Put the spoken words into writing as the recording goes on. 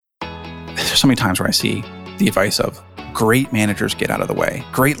there's so many times where I see the advice of great managers get out of the way,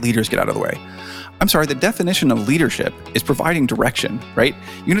 great leaders get out of the way. I'm sorry, the definition of leadership is providing direction, right?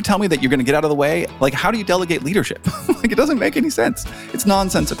 You're going to tell me that you're going to get out of the way? Like, how do you delegate leadership? Like, it doesn't make any sense. It's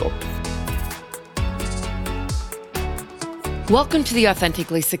nonsensical. Welcome to the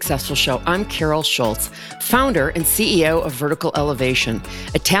Authentically Successful Show. I'm Carol Schultz, founder and CEO of Vertical Elevation,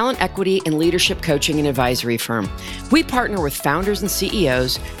 a talent equity and leadership coaching and advisory firm. We partner with founders and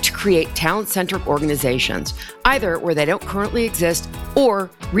CEOs to create talent-centric organizations, either where they don't currently exist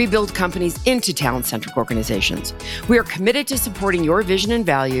or rebuild companies into talent-centric organizations. We are committed to supporting your vision and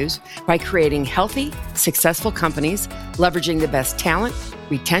values by creating healthy, successful companies, leveraging the best talent,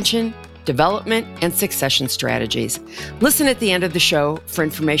 retention, development, and succession strategies. Listen at the end of the show for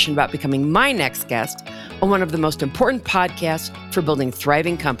information about becoming my next guest on one of the most important podcasts for building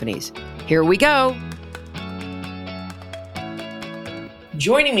thriving companies. Here we go.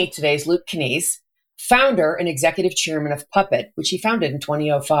 Joining me today is Luke Knies, founder and executive chairman of Puppet, which he founded in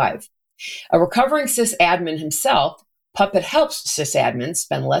 2005. A recovering sysadmin himself, Puppet helps sysadmins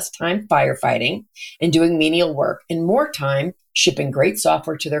spend less time firefighting and doing menial work and more time shipping great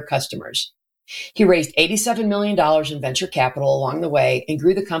software to their customers. He raised $87 million in venture capital along the way and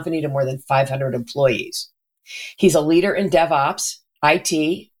grew the company to more than 500 employees. He's a leader in DevOps,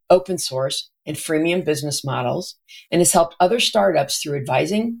 IT, open source, and freemium business models, and has helped other startups through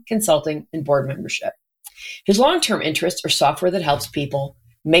advising, consulting, and board membership. His long-term interests are software that helps people,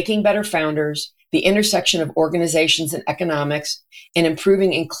 making better founders, the intersection of organizations and economics, and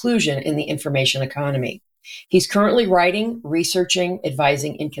improving inclusion in the information economy. He's currently writing, researching,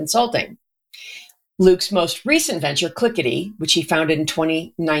 advising, and consulting. Luke's most recent venture, Clickety, which he founded in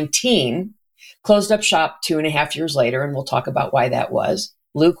 2019, closed up shop 2.5 years later, and we'll talk about why that was.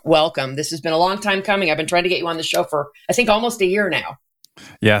 Luke, welcome. This has been a long time coming. I've been trying to get you on the show for, I think, almost a year now.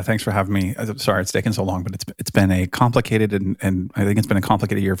 Yeah, thanks for having me. I'm sorry it's taken so long, but it's been a complicated and I think it's been a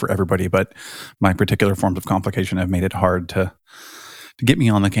complicated year for everybody. But my particular forms of complication have made it hard to get me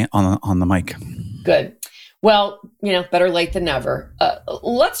on the mic. Good. Well, better late than never.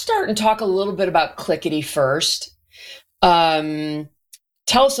 Let's start and talk a little bit about Clickety first. Tell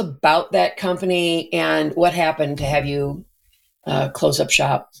us about that company and what happened to have you close up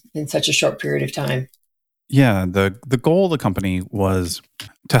shop in such a short period of time. Yeah, the goal of the company was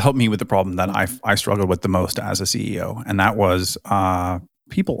to help me with the problem that I struggled with the most as a CEO, and that was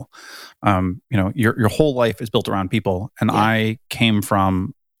people. Your whole life is built around people, and yeah. I came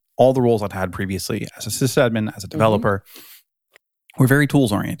from all the roles I'd had previously as a sysadmin, as a developer. We're very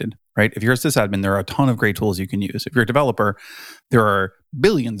tools oriented, right? If you're a sysadmin, there are a ton of great tools you can use. If you're a developer, there are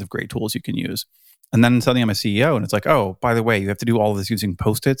billions of great tools you can use. And then suddenly I'm a CEO and it's like, oh, by the way, you have to do all of this using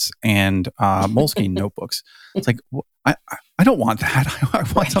Post-its and Moleskine notebooks. It's like, I don't want that. I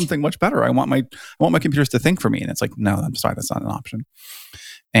want something much better. I want my computers to think for me. And it's like, no, I'm sorry, that's not an option.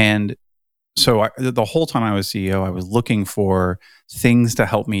 And so the whole time I was CEO, I was looking for things to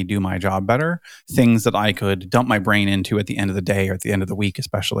help me do my job better, things that I could dump my brain into at the end of the day or at the end of the week,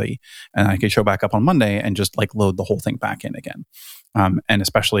 especially, and I could show back up on Monday and just like load the whole thing back in again. And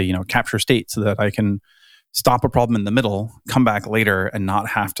especially, capture state so that I can stop a problem in the middle, come back later and not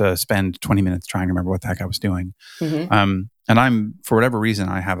have to spend 20 minutes trying to remember what the heck I was doing. Mm-hmm. And for whatever reason,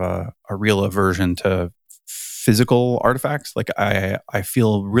 I have a real aversion to physical artifacts. Like I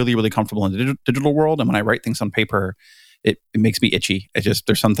feel really, really comfortable in the digital world. And when I write things on paper, it makes me itchy.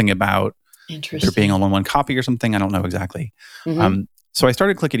 There's something about there being all in one copy or something. I don't know exactly. Mm-hmm. So I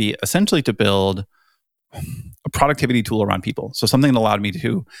started Clickety essentially to build a productivity tool around people. So something that allowed me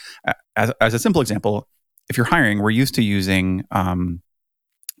to, as a simple example, if you're hiring, we're used to using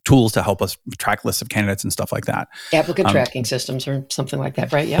tools to help us track lists of candidates and stuff like that. Applicant tracking systems or something like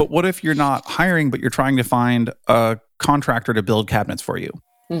that, right? Yeah. But what if you're not hiring, but you're trying to find a contractor to build cabinets for you?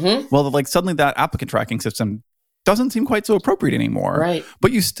 Mm-hmm. Well, suddenly that applicant tracking system doesn't seem quite so appropriate anymore. Right.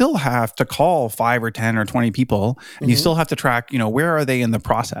 But you still have to call 5 or 10 or 20 people, and you still have to track, where are they in the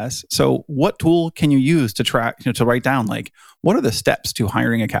process? So what tool can you use to track, to write down, what are the steps to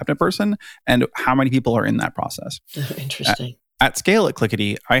hiring a cabinet person and how many people are in that process? Interesting. At scale at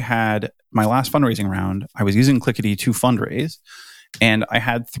Clickety, I had my last fundraising round. I was using Clickety to fundraise, and I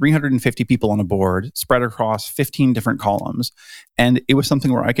had 350 people on a board spread across 15 different columns. And it was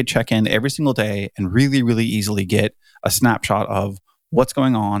something where I could check in every single day and really, really easily get a snapshot of what's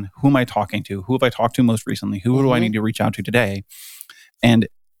going on, who am I talking to, who have I talked to most recently, who do I need to reach out to today. And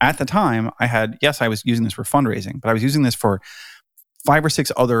at the time, I was using this for fundraising, but I was using this for 5 or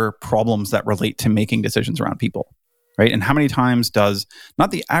 6 other problems that relate to making decisions around people. Right? And how many times does,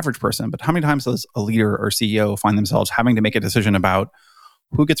 not the average person, but how many times does a leader or CEO find themselves having to make a decision about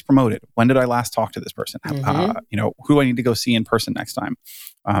who gets promoted? When did I last talk to this person? Who do I need to go see in person next time?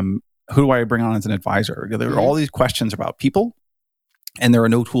 Who do I bring on as an advisor? There are all these questions about people, and there are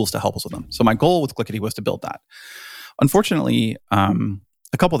no tools to help us with them. So my goal with Clickety was to build that. Unfortunately,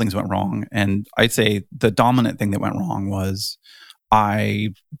 a couple of things went wrong, and I'd say the dominant thing that went wrong was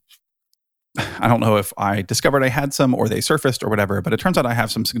I don't know if I discovered I had some or they surfaced or whatever, but it turns out I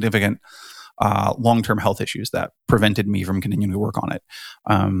have some significant long-term health issues that prevented me from continuing to work on it.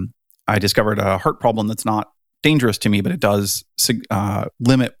 I discovered a heart problem that's not dangerous to me, but it does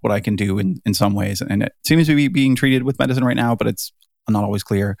limit what I can do in some ways. And it seems to be being treated with medicine right now, but it's not always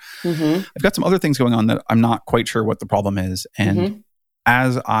clear. I've got some other things going on that I'm not quite sure what the problem is. And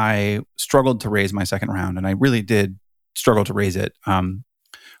as I struggled to raise my second round, and I really did struggle to raise it, I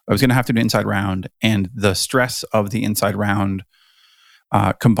was going to have to do an inside round, and the stress of the inside round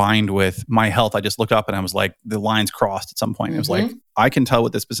combined with my health, I just looked up and I was like, the lines crossed at some point. It was like, I can tell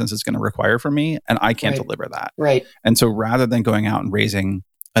what this business is going to require from me, and I can't deliver that. Right. And so rather than going out and raising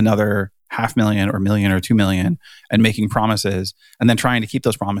another $500,000 or $1 million or $2 million and making promises and then trying to keep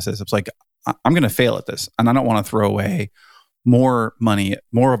those promises, it's like, I'm going to fail at this, and I don't want to throw away more money,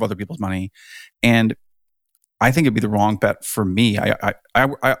 more of other people's money. And I think it'd be the wrong bet for me.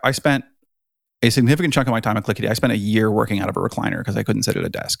 I spent a significant chunk of my time at Clickety. I spent a year working out of a recliner because I couldn't sit at a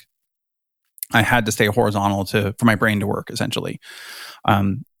desk. I had to stay horizontal for my brain to work, essentially.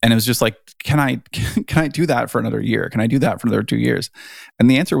 And it was just like, can I do that for another year? Can I do that for another 2 years? And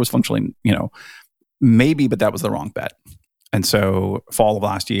the answer was functionally, maybe, but that was the wrong bet. And so fall of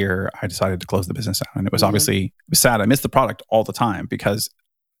last year, I decided to close the business down. And it was obviously, it was sad. I missed the product all the time because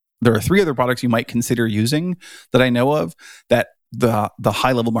there are 3 other products you might consider using that I know of that the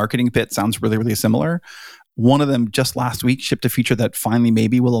high level marketing bit sounds really, really similar. One of them just last week shipped a feature that finally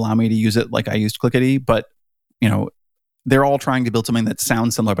maybe will allow me to use it like I used Clickety, but they're all trying to build something that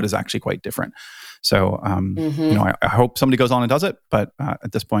sounds similar but is actually quite different. So I hope somebody goes on and does it, but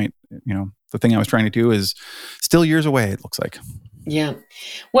at this point, the thing I was trying to do is still years away, it looks like. Yeah.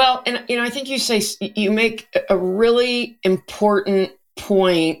 Well, and I think you make a really important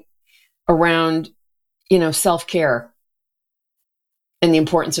point around, self-care and the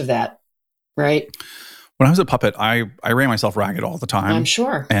importance of that, right? When I was a Puppet, I ran myself ragged all the time. I'm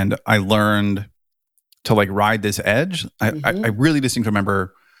sure. And I learned to ride this edge. I really distinctly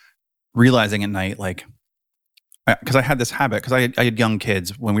remember realizing at night, because I had this habit, because I had young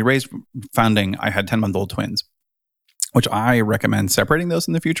kids. When we raised Founding, I had 10-month-old twins, which I recommend separating those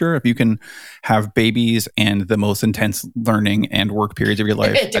in the future. If you can have babies and the most intense learning and work periods of your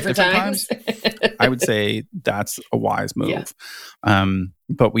life at different times, I would say that's a wise move. Yeah.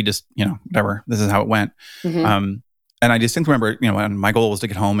 But we just, whatever, this is how it went. And I distinctly remember, when my goal was to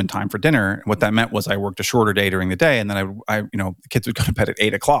get home in time for dinner. And what that meant was I worked a shorter day during the day, and then the kids would go to bed at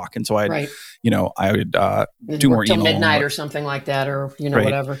 8:00, and so I would do more till email midnight or something like that, or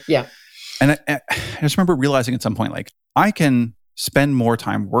whatever. Yeah. And I just remember realizing at some point, I can spend more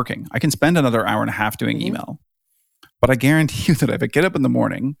time working. I can spend another hour and a half doing email, but I guarantee you that if I get up in the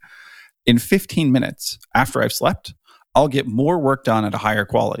morning, in 15 minutes after I've slept, I'll get more work done at a higher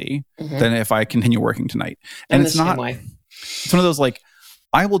quality than if I continue working tonight. And it's not, it's one of those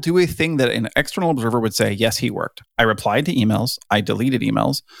I will do a thing that an external observer would say, yes, he worked. I replied to emails. I deleted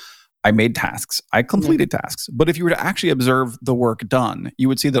emails. I made tasks. I completed tasks. But if you were to actually observe the work done, you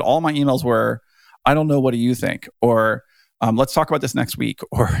would see that all my emails were, I don't know, what do you think? Or let's talk about this next week.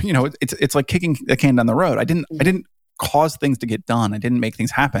 Or, it's like kicking a can down the road. I didn't cause things to get done. I didn't make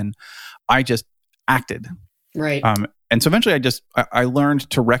things happen. I just acted. Right. And so eventually I learned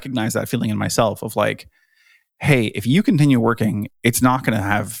to recognize that feeling in myself of hey, if you continue working, it's not going to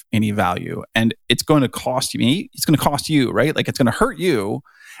have any value, and it's going to cost you. It's going to cost you, right? It's going to hurt you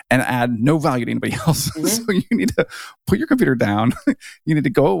and add no value to anybody else. So you need to put your computer down. You need to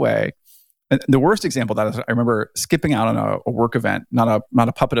go away. And the worst example of that is I remember skipping out on a work event, not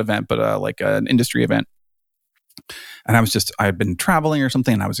a Puppet event, but an industry event. And I had been traveling or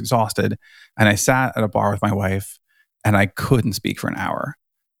something, and I was exhausted. And I sat at a bar with my wife, and I couldn't speak for an hour.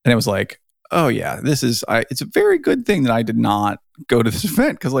 And it was oh yeah, it's a very good thing that I did not go to this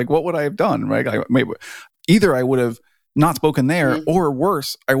event, because what would I have done, right? Either I would have not spoken there, or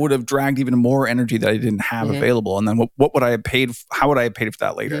worse, I would have dragged even more energy that I didn't have available. And then what would I have paid? How would I have paid for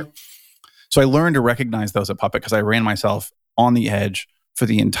that later? So I learned to recognize those at Puppet, because I ran myself on the edge for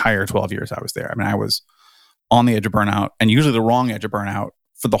the entire 12 years I was there. I mean, I was on the edge of burnout, and usually the wrong edge of burnout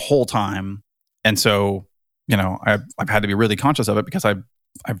for the whole time. And so, I've had to be really conscious of it, because I've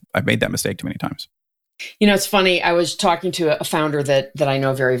made that mistake too many times. It's funny. I was talking to a founder that I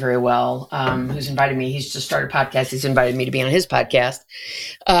know very, very well, who's invited me. He's just started a podcast. He's invited me to be on his podcast.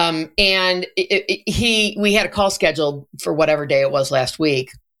 And we had a call scheduled for whatever day it was last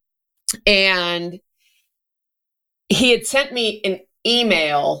week. And he had sent me an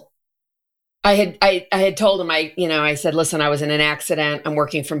email. I had told him, I said, listen, I was in an accident. I'm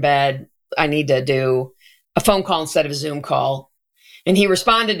working from bed. I need to do a phone call instead of a Zoom call. And he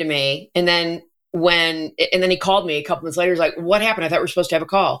responded to me. And then he called me a couple months later. He's like, what happened? I thought we were supposed to have a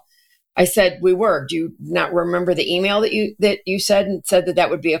call. I said, we were. Do you not remember the email that you said and said that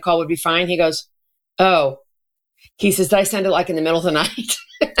would be a call would be fine? He goes, oh, he says, did I send it like in the middle of the night?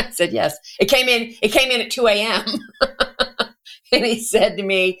 I said, yes. It came in at 2 a.m. And he said to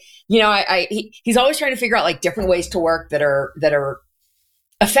me, he's always trying to figure out like different ways to work that are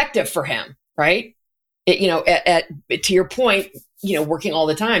effective for him. Right. To your point, working all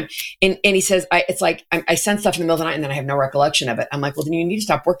the time. And he says, I send stuff in the middle of the night and then I have no recollection of it. I'm like, well, then you need to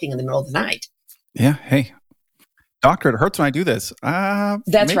stop working in the middle of the night. Yeah. Hey, doctor, it hurts when I do this. That's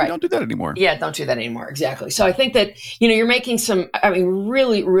maybe right. Don't do that anymore. Yeah. Don't do that anymore. Exactly. So I think that, you're making some,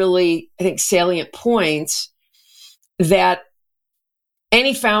 really, really, I think salient points that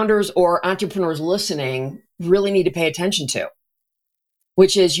any founders or entrepreneurs listening really need to pay attention to.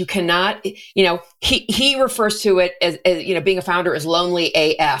 Which is you cannot, he refers to it as being a founder is lonely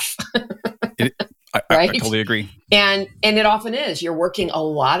AF. Right? I totally agree. And it often is. You're working a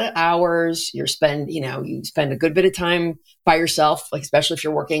lot of hours. You spend a good bit of time by yourself, like especially if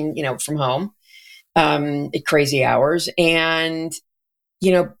you're working, from home, at crazy hours. And,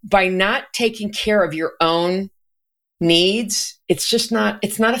 by not taking care of your own needs, it's not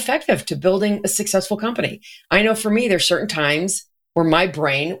effective to building a successful company. I know for me, there's certain times where my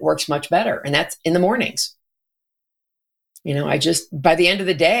brain works much better. And that's in the mornings. I just, by the end of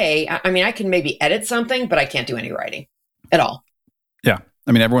the day, I can maybe edit something, but I can't do any writing at all. Yeah.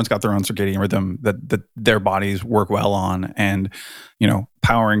 Everyone's got their own circadian rhythm that their bodies work well on. And,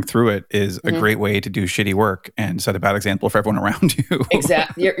 powering through it is a great way to do shitty work and set a bad example for everyone around you.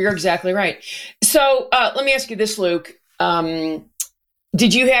 Exactly. You're exactly right. So let me ask you this, Luke.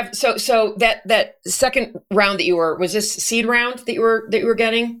 Did you have so that second round was this seed round that you were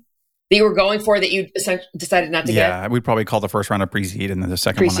getting, that you were going for, that you decided not to get? Yeah, we'd probably call the first round a pre-seed, and then the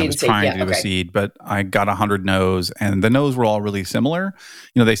second one I was trying to do a seed, but I got 100 no's, and the no's were all really similar.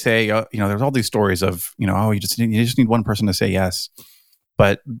 They say there's all these stories of you just need one person to say yes,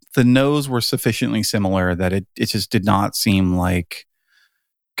 but the no's were sufficiently similar that it just did not seem like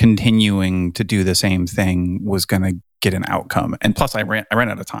continuing to do the same thing was going to get an outcome. And plus I ran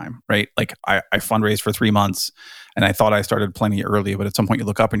out of time, right? Like I fundraised for 3 months and I thought I started plenty early, but at some point you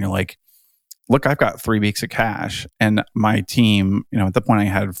look up and you're like, look, I've got 3 weeks of cash, and my team, at the point I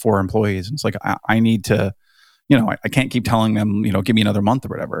had 4 employees. And it's like, I need to, I can't keep telling them, give me another month or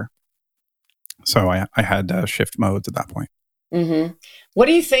whatever. So I had to shift modes at that point. Mm-hmm. What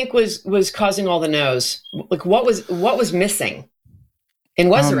do you think was causing all the no's? Like what was missing? And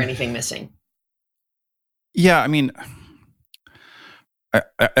was there anything missing? Yeah, I think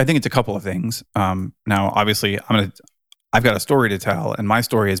it's a couple of things. Now, obviously, I've got a story to tell, and my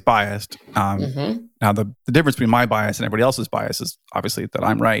story is biased. Now, the difference between my bias and everybody else's bias is obviously that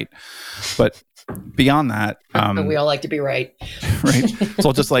I'm right. But beyond that, we all like to be right, right? So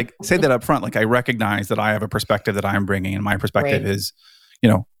I'll just say that up front. Like, I recognize that I have a perspective that I'm bringing, and my perspective is,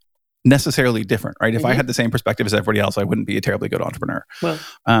 necessarily different, right? If I had the same perspective as everybody else, I wouldn't be a terribly good entrepreneur. Well,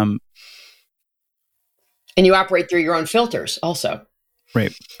 and you operate through your own filters also.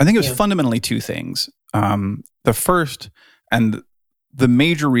 Right. I think it was fundamentally 2 things. The first, and the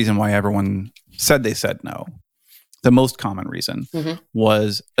major reason why everyone said they said no, the most common reason,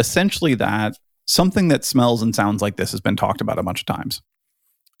 was essentially that something that smells and sounds like this has been talked about a bunch of times.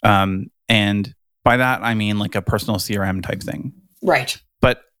 And by that, I mean like a personal CRM type thing. Right.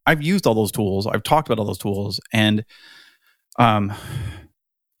 But I've used all those tools. I've talked about all those tools, and none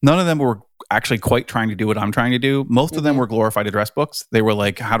of them were actually quite trying to do what I'm trying to do. Most of them were glorified address books. They were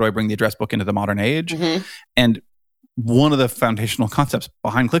like, how do I bring the address book into the modern age? And one of the foundational concepts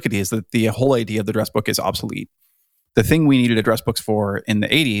behind Clickety is that the whole idea of the address book is obsolete. The thing we needed address books for in the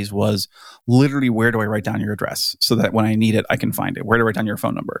 80s was literally, where do I write down your address so that when I need it, I can find it? Where do I write down your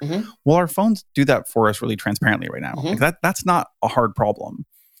phone number? Well, our phones do that for us really transparently right now. Like that's not a hard problem.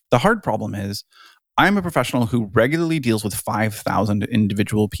 The hard problem is I'm a professional who regularly deals with 5,000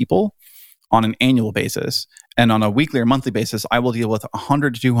 individual people on an annual basis. And on a weekly or monthly basis, I will deal with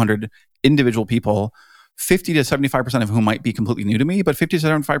 100 to 200 individual people, 50 to 75% of whom might be completely new to me, but 50 to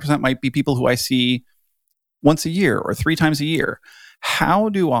 75% might be people who I see once a year or 3 times a year. how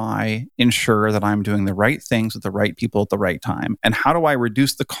do I ensure that I'm doing the right things with the right people at the right time? And how do I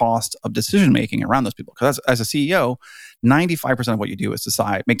reduce the cost of decision making around those people? Because as a CEO, 95% of what you do is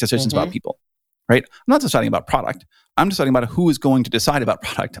make decisions about people, right? I'm not deciding about product. I'm deciding about who is going to decide about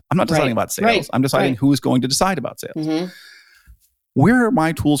product. I'm not deciding about sales. I'm deciding who is going to decide about sales. Where are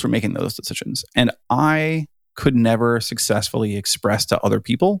my tools for making those decisions? And I could never successfully express to other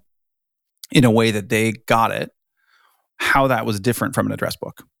people in a way that they got it, how that was different from an address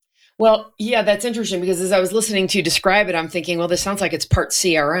book. Well, yeah, that's interesting because as I was listening to you describe it, I'm thinking, well, this sounds like it's part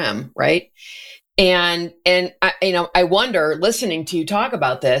CRM, right? And I wonder, listening to you talk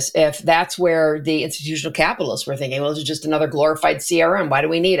about this, if that's where the institutional capitalists were thinking, well, it's just another glorified CRM. Why do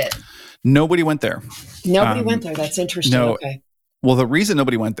we need it? Nobody went there. Nobody went there. That's interesting. No. Okay. Well, the reason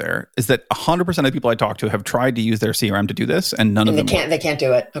nobody went there is that 100% of the people I talk to have tried to use their CRM to do this, and none of them they can't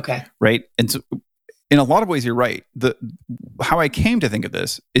do it. Okay. Right. And so in a lot of ways, you're right. How I came to think of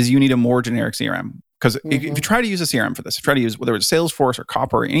this is you need a more generic CRM. Because if you try to use a CRM for this, try to use whether it's Salesforce or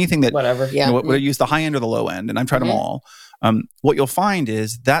Copper or anything that, whatever, yeah. Whether you use the high end or the low end, and I've tried them all, what you'll find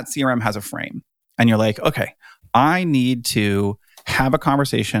is that CRM has a frame. And you're like, okay, I need to have a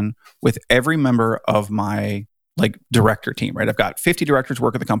conversation with every member of my director team, right? I've got 50 directors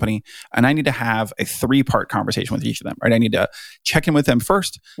work at the company, and I need to have a 3-part conversation with each of them, right? I need to check in with them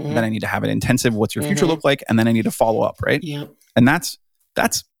first, then I need to have an intensive, what's your future look like? And then I need to follow up, right? Yeah. And that's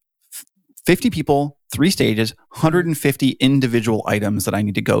 50 people, 3 stages, 150 individual items that I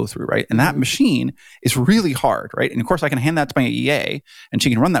need to go through, right? And that machine is really hard, right? And of course, I can hand that to my EA and she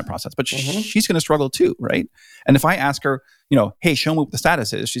can run that process, but she's going to struggle too, right? And if I ask her, hey, show me what the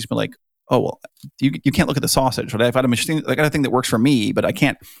status is, she's going to be like, oh, well, you can't look at the sausage, right? I've got a machine, I got a thing that works for me, but I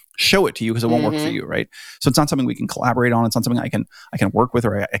can't show it to you because it won't work for you, right? So it's not something we can collaborate on. It's not something I can work with,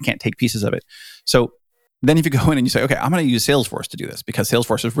 or I can't take pieces of it. So then if you go in and you say, okay, I'm going to use Salesforce to do this because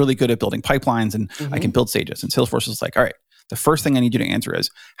Salesforce is really good at building pipelines and I can build stages. And Salesforce is like, all right, the first thing I need you to answer is,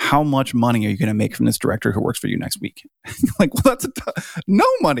 how much money are you going to make from this director who works for you next week? Like, well, that's no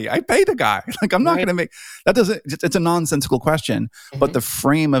money. I pay the guy. Like, I'm not going to make, it's a nonsensical question, but the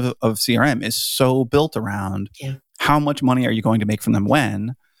frame of CRM is so built around how much money are you going to make from them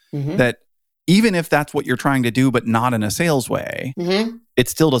when, that even if that's what you're trying to do, but not in a sales way, it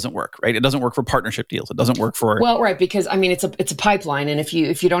still doesn't work, right? It doesn't work for partnership deals. It doesn't work for... Well, right, because I mean, it's a pipeline. And if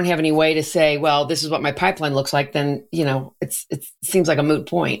you don't have any way to say, well, this is what my pipeline looks like, then, it seems like a moot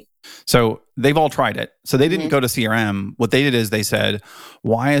point. So they've all tried it. So they didn't go to CRM. What they did is they said,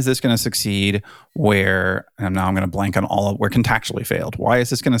 why is this going to succeed where, and now I'm going to blank on where Contactually failed. Why is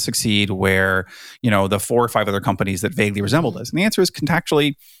this going to succeed where, the 4 or 5 other companies that vaguely resemble this? And the answer is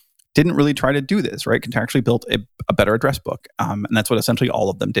Contactually didn't really try to do this, right? Contactually built a better address book. And that's what essentially all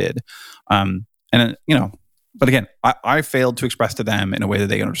of them did. But again, I failed to express to them in a way that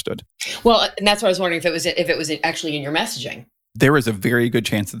they understood. Well, and that's what I was wondering, if it was actually in your messaging. There is a very good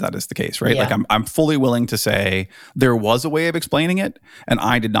chance that is the case, right? Yeah. Like I'm fully willing to say there was a way of explaining it, and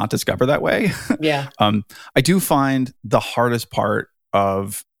I did not discover that way. Yeah. I do find the hardest part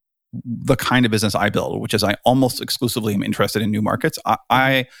of the kind of business I build, which is I almost exclusively am interested in new markets.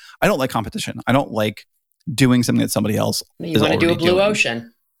 I don't like competition. I don't like doing something that somebody else is already doing. You want to do a blue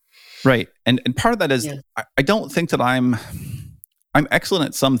ocean. Right. And part of that is I don't think that I'm excellent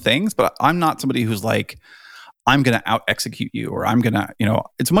at some things, but I'm not somebody who's like, I'm going to out execute you, or I'm going to,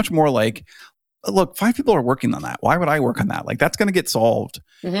 it's much more like, look, 5 people are working on that. Why would I work on that? Like, that's going to get solved.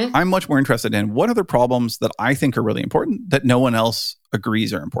 I'm much more interested in what other problems that I think are really important that no one else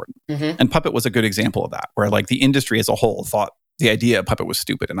agrees are important. And Puppet was a good example of that, where like the industry as a whole thought the idea of Puppet was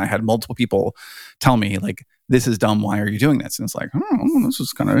stupid. And I had multiple people tell me like, this is dumb. Why are you doing this? And it's like, oh, this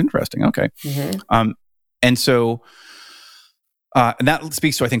is kind of interesting. Okay. And so, and that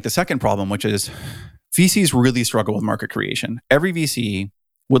speaks to, I think, the second problem, which is VCs really struggle with market creation. Every VC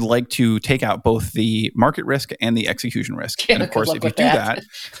would like to take out both the market risk and the execution risk. Yeah, and of course, if you do that,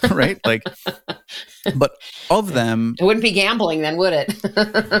 right? Like, but of them... It wouldn't be gambling then, would it?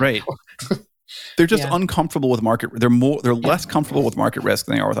 Right. They're just uncomfortable with market. They're less comfortable with market risk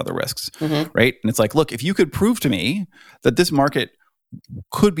than they are with other risks, right? And it's like, look, if you could prove to me that this market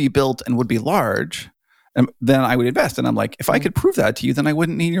could be built and would be large, then I would invest. And I'm like, if I could prove that to you, then I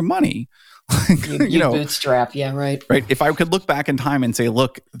wouldn't need your money. you bootstrap, yeah, right. Right. If I could look back in time and say,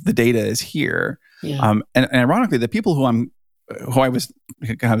 look, the data is here. Yeah. And ironically, the people who I was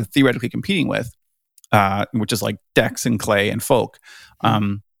kind of theoretically competing with, which is like Dex and Clay and Folk,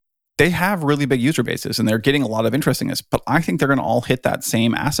 they have really big user bases and they're getting a lot of interest in this. But I think they're going to all hit that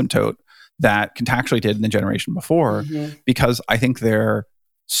same asymptote that Contactually did in the generation before, because I think they're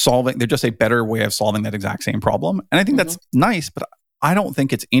just a better way of solving that exact same problem. And I think that's nice, but I don't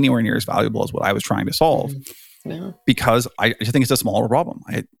think it's anywhere near as valuable as what I was trying to solve because I just think it's a smaller problem.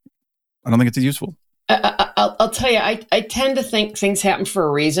 I don't think it's as useful. I'll tell you, I tend to think things happen for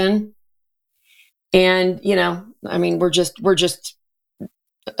a reason. And, I mean,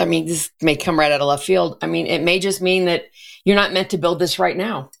 this may come right out of left field. I mean, it may just mean that you're not meant to build this right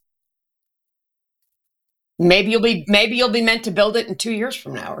now. Maybe you'll be meant to build it in 2 years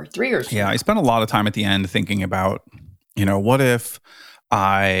from now or 3 years from now. I spent a lot of time at the end thinking about, what if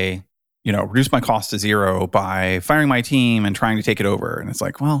I, reduce my cost to zero by firing my team and trying to take it over? And it's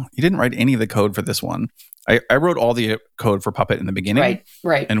like, well, you didn't write any of the code for this one. I wrote all the code for Puppet in the beginning.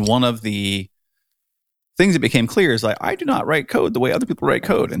 Right. And one of the things that became clear is like, I do not write code the way other people write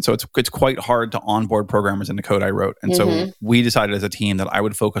code. And so it's quite hard to onboard programmers into code I wrote. And so we decided as a team that I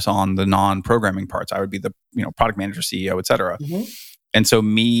would focus on the non-programming parts. I would be the product manager, CEO, et cetera. And so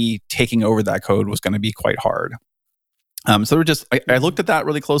me taking over that code was going to be quite hard. So I looked at that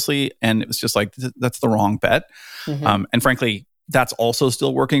really closely and it was just like, that's the wrong bet. And frankly, that's also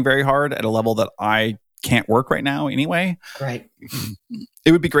still working very hard at a level that I can't work right now anyway. Right.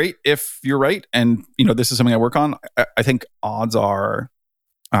 It would be great if you're right. And, this is something I work on. I think odds are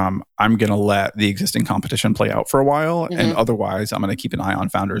I'm going to let the existing competition play out for a while. And otherwise, I'm going to keep an eye on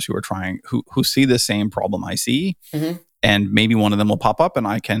founders who are who see the same problem I see. And maybe one of them will pop up and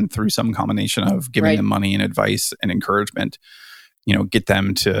I can, through some combination of giving them money and advice and encouragement, get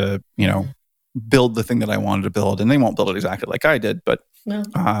them to, build the thing that I wanted to build. And they won't build it exactly like I did, but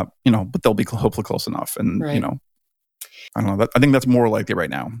but they'll be hopefully close enough. And, I don't know. I think that's more likely right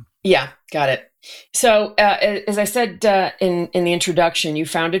now. Yeah, got it. So as I said in the introduction, you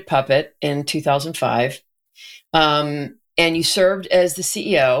founded Puppet in 2005. And you served as the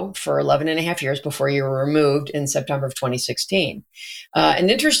CEO for 11 and a half years before you were removed in September of 2016.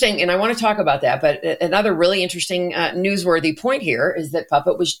 And I want to talk about that, but another really interesting newsworthy point here is that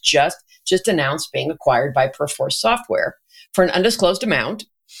Puppet was just announced being acquired by Perforce Software for an undisclosed amount.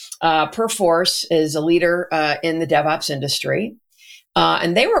 Perforce is a leader in the DevOps industry,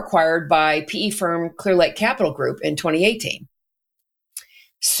 and they were acquired by PE firm Clear Lake Capital Group in 2018.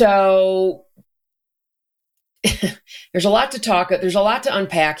 So there's a lot to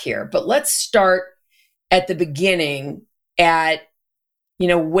unpack here, but let's start at the beginning at,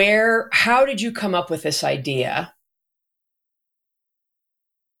 how did you come up with this idea?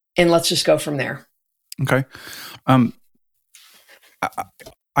 And let's just go from there. Okay.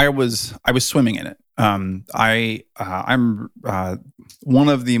 I was swimming in it. I'm one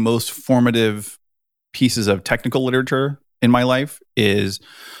of the most formative pieces of technical literature in my life is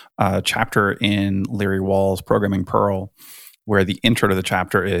a chapter in Larry Wall's Programming Perl, where the intro to the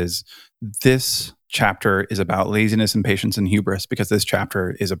chapter is, this chapter is about laziness, impatience, and hubris, because this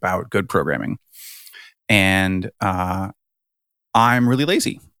chapter is about good programming. And I'm really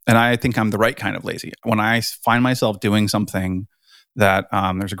lazy. And I think I'm the right kind of lazy. When I find myself doing something that,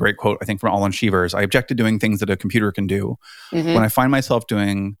 there's a great quote, I think, from Alan Shivers, I object to doing things that a computer can do. When I find myself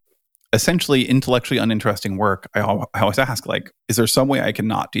doing essentially intellectually uninteresting work, I always ask, like, is there some way I can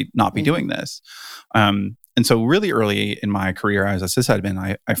not be doing this? And so really early in my career as a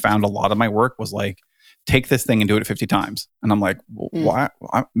sysadmin, I found a lot of my work was like, take this thing and do it 50 times. And I'm like, well, why?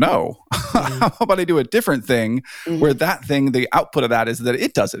 No. How about I do a different thing where that thing, the output of that is that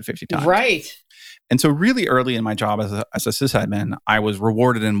it does it 50 times. Right. And so really early in my job as a sysadmin, I was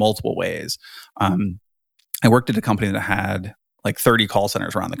rewarded in multiple ways. I worked at a company that had like 30 call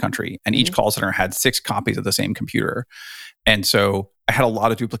centers around the country, and each call center had 6 copies of the same computer. And so I had a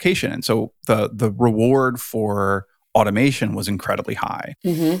lot of duplication. And so the reward for automation was incredibly high.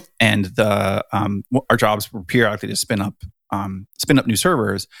 And our jobs were periodically to spin up new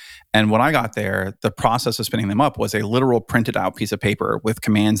servers. And when I got there, the process of spinning them up was a literal printed out piece of paper with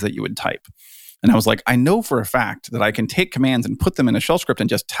commands that you would type. And I was like, I know for a fact that I can take commands and put them in a shell script and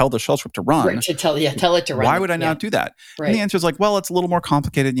just tell the shell script to run. Right, tell it to run. Why would I not do that? Right. And the answer is like, well, it's a little more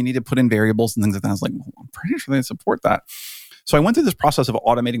complicated. You need to put in variables and things like that. I was like, well, I'm pretty sure they support that. So I went through this process of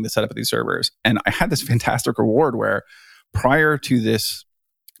automating the setup of these servers. And I had this fantastic reward where prior to this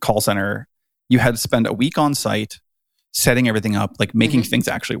call center, you had to spend a week on site setting everything up, like making things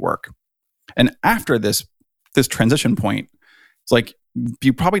actually work. And after this transition point, it's like,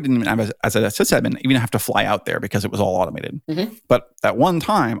 you probably didn't even have, as a sysadmin, even have to fly out there because it was all automated. But that one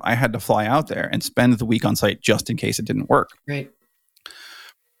time, I had to fly out there and spend the week on site just in case it didn't work. Right.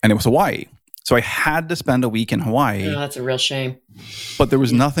 And it was Hawaii. So I had to spend a week in Hawaii. Oh, that's a real shame. But there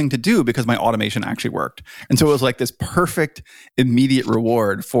was nothing to do because my automation actually worked. And so it was like this perfect immediate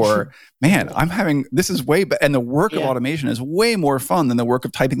reward for, man, this is way better. And the work of automation is way more fun than the work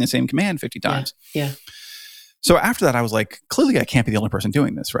of typing the same command 50 times. Yeah. So after that, I was like, clearly I can't be the only person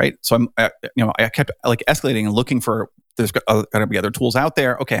doing this, right? So I kept like escalating and looking for, there's got to be other tools out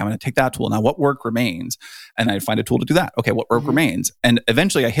there. Okay, I'm going to take that tool. Now what work remains? And I'd find a tool to do that. Okay, what work remains? And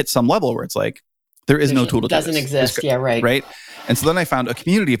eventually I hit some level where it's like, there is no tool to do this. Doesn't exist. Yeah, right. Right. And so then I found a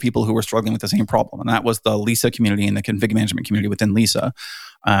community of people who were struggling with the same problem. And that was the Lisa community and the config management community within Lisa.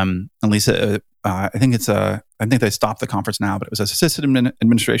 And Lisa, I think they stopped the conference now, but it was a system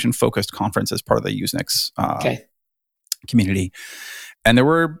administration focused conference as part of the Usenix community. And there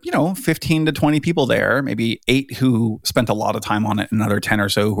were, 15 to 20 people there, maybe 8 who spent a lot of time on it, and another 10 or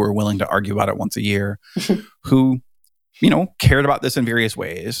so who were willing to argue about it once a year, who, cared about this in various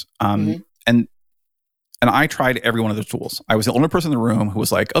ways. And I tried every one of those tools. I was the only person in the room who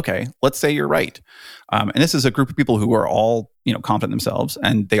was like, okay, let's say you're right. And this is a group of people who are all, confident themselves,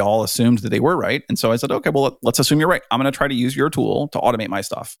 and they all assumed that they were right. And so I said, okay, well, let's assume you're right. I'm going to try to use your tool to automate my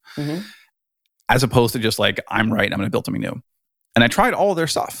stuff, as opposed to just like, I'm right, I'm going to build something new. And I tried all of their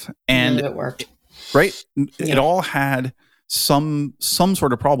stuff, and it worked. Right? It all had some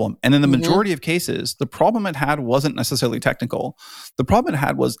sort of problem. And in the majority of cases, the problem it had wasn't necessarily technical. The problem it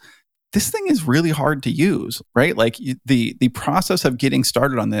had was, this thing is really hard to use, right? Like the process of getting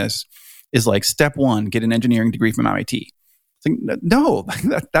started on this is like step 1, get an engineering degree from MIT. No,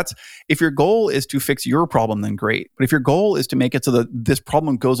 that's, if your goal is to fix your problem, then great. But if your goal is to make it so that this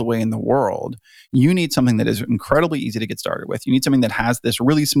problem goes away in the world, you need something that is incredibly easy to get started with. You need something that has this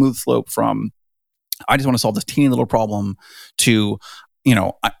really smooth slope from, I just want to solve this teeny little problem, to,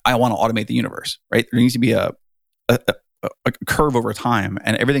 I want to automate the universe, right? There needs to be a curve over time,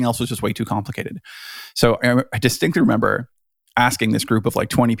 and everything else was just way too complicated. So I distinctly remember asking this group of like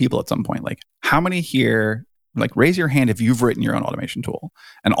 20 people at some point, like, how many here, like, raise your hand if you've written your own automation tool?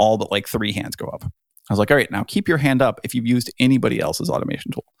 And all but like 3 hands go up. I was like, all right, now keep your hand up if you've used anybody else's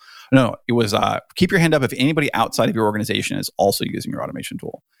automation tool. No, it was keep your hand up if anybody outside of your organization is also using your automation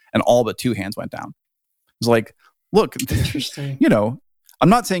tool. And all but 2 hands went down. It was like, look, interesting. I'm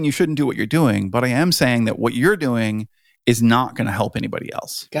not saying you shouldn't do what you're doing, but I am saying that what you're doing is not going to help anybody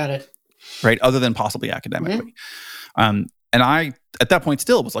else. Got it. Right? Other than possibly academically. And I, at that point,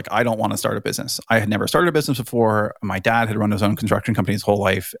 still was like, I don't want to start a business. I had never started a business before. My dad had run his own construction company his whole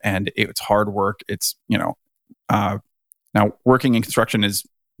life, and it's hard work. It's, now working in construction is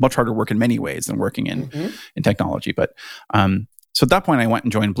much harder work in many ways than working in technology. But so at that point, I went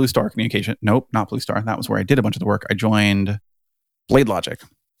and joined Blue Star Communication. Nope, not Blue Star. That was where I did a bunch of the work. I joined BladeLogic.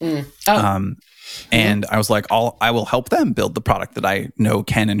 And I was like, I will help them build the product that I know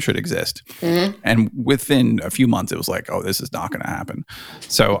can and should exist. And within a few months, it was like, oh, this is not going to happen.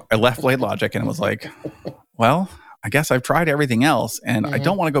 So I left BladeLogic and was like, well, I guess I've tried everything else, and I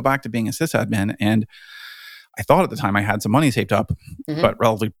don't want to go back to being a sysadmin. And I thought at the time I had some money saved up, but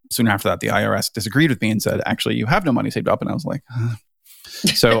relatively soon after that, the IRS disagreed with me and said, actually, you have no money saved up. And I was like,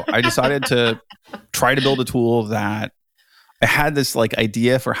 so I decided to try to build a tool that I had this like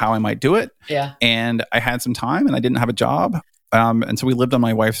idea for how I might do it. Yeah. And I had some time, and I didn't have a job. And so we lived on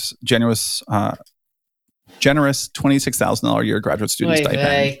my wife's generous $26,000 a year graduate student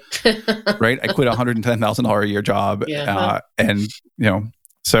stipend. Right. I quit a $110,000 a year job. And,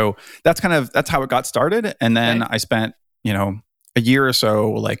 so that's how it got started. And then I spent, a year or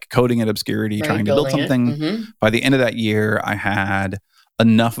so like coding at obscurity, trying to build something. By the end of that year, I had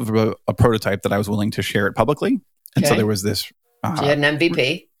enough of a prototype that I was willing to share it publicly. And so there was this. So you had an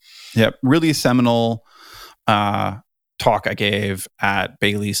MVP. Really seminal talk I gave at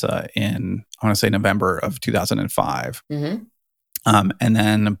Bay Lisa in, I want to say, November of 2005. And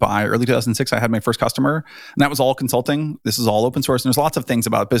then by early 2006, I had my first customer, and that was all consulting. This is all open source. And there's lots of things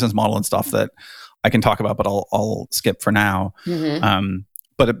about business model and stuff that I can talk about, but I'll skip for now.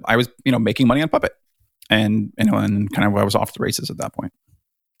 But I was, making money on Puppet, and, and kind of I was off to the races at that point.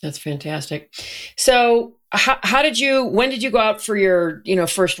 That's fantastic. So when did you go out for your,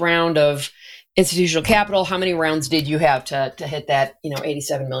 first round of institutional capital? How many rounds did you have to hit that,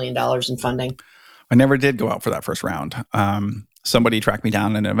 $87 million in funding? I never did go out for that first round. Somebody tracked me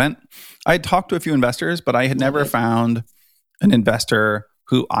down at an event. I had talked to a few investors, but I had never found an investor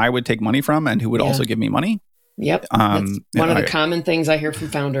who I would take money from and who would also give me money. Yep. That's one of the common things I hear from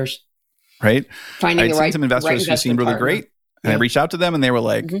founders. Right. Finding the right, some investors who seemed really great. And I reached out to them, and they were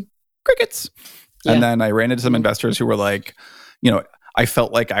like, crickets. And then I ran into some investors who were like, I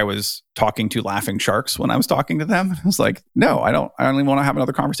felt like I was talking to laughing sharks when I was talking to them. I was like, no, I don't even want to have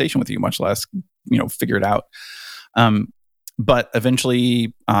another conversation with you, much less, figure it out. But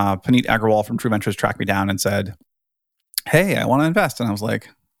eventually, Puneet Agrawal from True Ventures tracked me down and said, hey, I want to invest. And I was like,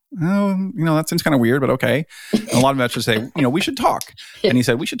 oh, that seems kind of weird, but okay. And a lot of investors say, we should talk. And he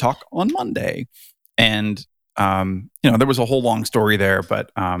said, we should talk on Monday. And there was a whole long story there,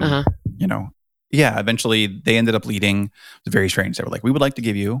 but eventually they ended up leading. It was very strange. They were like, we would like to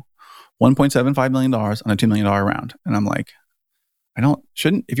give you $1.75 million on a $2 million round. And I'm like,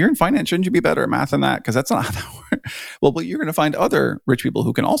 if you're in finance, shouldn't you be better at math than that? Because that's not how that works. Well, but you're going to find other rich people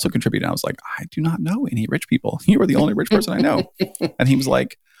who can also contribute. And I was like, I do not know any rich people. You are the only rich person I know. And he was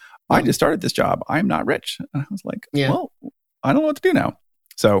like, I just started this job. I'm not rich. And I was like, well, I don't know what to do now.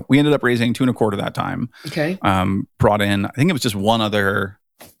 So we ended up raising 2.25 that time. Okay. Brought in, I think it was just one other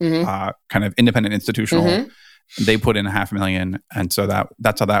kind of independent institutional. Mm-hmm. They put in $500,000. And so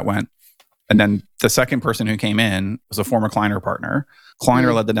that's how that went. And then the second person who came in was a former Kleiner partner.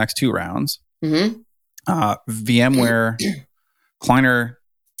 Kleiner led the next 2 rounds. Mm-hmm. VMware, Kleiner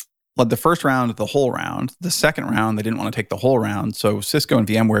led the first round, the whole round. The second round, they didn't want to take the whole round. So Cisco and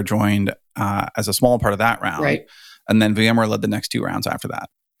VMware joined as a small part of that round. Right. And then VMware led the next 2 rounds after that.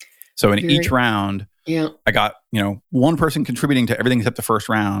 So in each round, I got, one person contributing to everything except the first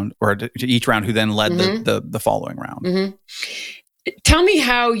round, or to each round, who then led the following round. Mm-hmm. Tell me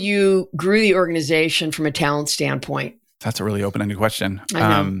how you grew the organization from a talent standpoint. That's a really open-ended question.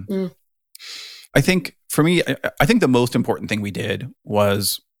 I think for me, I think the most important thing we did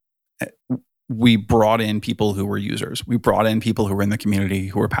was we brought in people who were users. We brought in people who were in the community,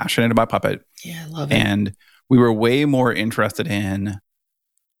 who were passionate about Puppet. Yeah, I love it. And we were way more interested in,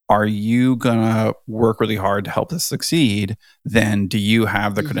 are you going to work really hard to help us succeed, than do you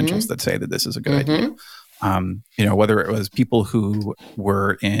have the credentials that say that this is a good idea? Whether it was people who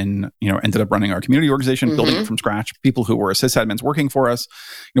were ended up running our community organization, building it from scratch, people who were sysadmins working for us.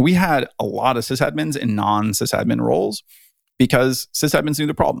 We had a lot of sysadmins in non-sysadmin roles, because sysadmins knew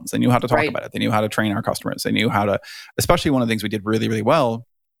the problems. They knew how to talk about it. They knew how to train our customers. They knew how to, especially one of the things we did really, really well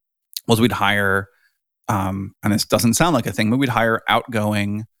was we'd hire, and this doesn't sound like a thing, but we'd hire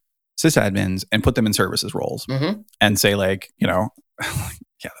outgoing sysadmins and put them in services roles and say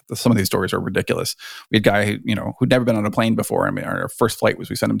some of these stories are ridiculous. We had a guy who'd never been on a plane before. I mean, our first flight was,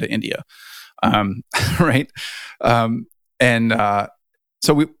 we sent him to India. Right. So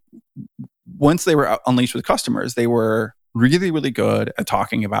once they were unleashed with customers, they were really, really good at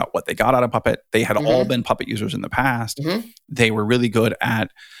talking about what they got out of Puppet. They had all been Puppet users in the past. They were really good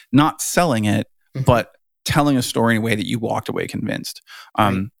at not selling it, but telling a story in a way that you walked away convinced.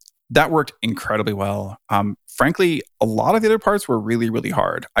 That worked incredibly well. Frankly, a lot of the other parts were really, really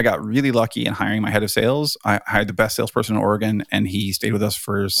hard. I got really lucky in hiring my head of sales. I hired the best salesperson in Oregon, and he stayed with us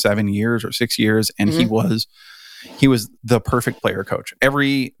for 7 years or 6 years. And he was the perfect player coach.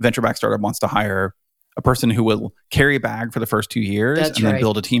 Every venture-backed startup wants to hire a person who will carry a bag for the first 2 years then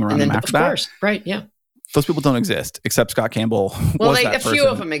build a team around them after that. Of course, right, yeah. Those people don't exist, except Scott Campbell. Well, a few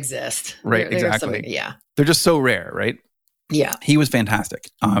of them exist. Right, exactly. They're just so rare, right? Yeah. He was fantastic.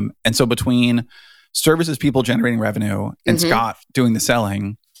 And so between services people generating revenue and Scott doing the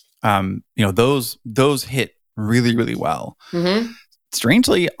selling, those hit really, really well.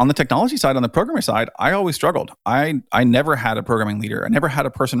 Strangely, on the technology side, on the programmer side, I always struggled. I never had a programming leader. I never had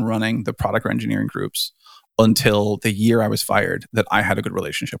a person running the product or engineering groups until the year I was fired that I had a good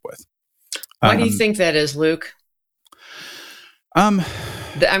relationship with. Why do you think that is, Luke?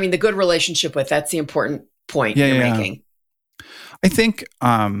 The good relationship with, that's the important point you're making. I think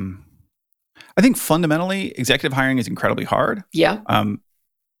fundamentally, executive hiring is incredibly hard. Yeah.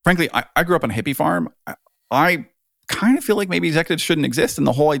 Frankly, I grew up on a hippie farm. I kind of feel like maybe executives shouldn't exist, and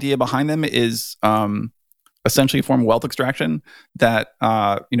the whole idea behind them is essentially a form of wealth extraction that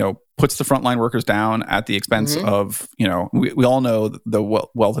puts the frontline workers down at the expense of we all know the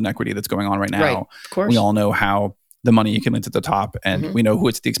wealth inequity that's going on right now. Right. Of course. We all know how the money accumulates at the top, and we know who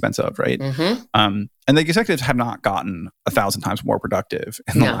it's at the expense of, right? And the executives have not gotten 1,000 times more productive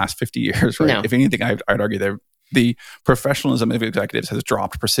in the last 50 years, right? No. If anything, I'd argue the professionalism of executives has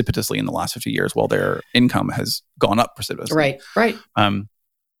dropped precipitously in the last 50 years, while their income has gone up precipitously. Right.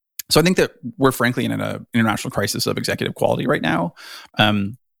 So I think that we're frankly in an international crisis of executive quality right now.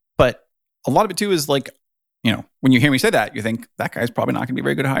 But a lot of it too is like, when you hear me say that, you think that guy's probably not going to be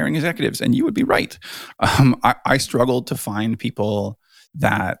very good at hiring executives. And you would be right. I struggled to find people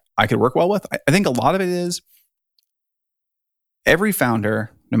that I could work well with. I think a lot of it is every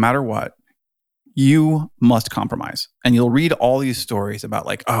founder, no matter what, you must compromise. And you'll read all these stories about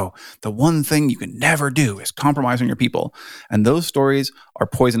the one thing you can never do is compromise on your people. And those stories are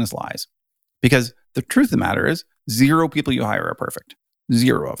poisonous lies. Because the truth of the matter is 0 people you hire are perfect.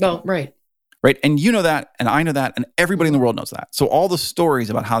 0 of them. Oh, right. Right. And you know that, and I know that, and everybody in the world knows that. So all the stories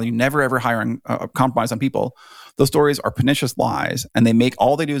about how you never, ever hire and compromise on people, Those stories are pernicious lies, and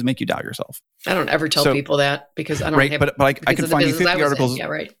all they do is make you doubt yourself. I don't ever tell people that because I don't right, have, but I can find you 50 articles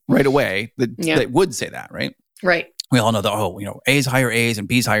right away that would say that, right? Right. We all know that, A's hire A's and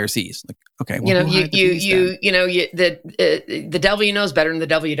B's hire C's. Like, okay, well, the devil you know is better than the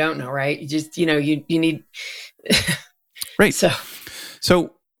devil you don't know, right? You just, you need. Right. So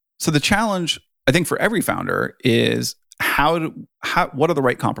the challenge, I think, for every founder is what are the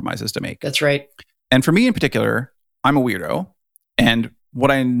right compromises to make? That's right. And for me in particular, I'm a weirdo. And what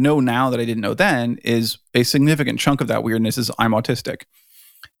I know now that I didn't know then is a significant chunk of that weirdness is I'm autistic.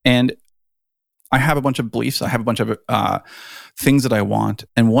 And I have a bunch of beliefs. I have a bunch of things that I want.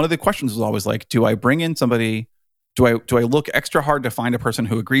 And one of the questions was always like, do I bring in somebody? Do I look extra hard to find a person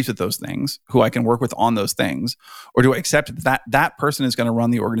who agrees with those things, who I can work with on those things? Or do I accept that person is going to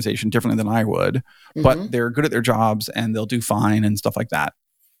run the organization differently than I would, but they're good at their jobs and they'll do fine and stuff like that?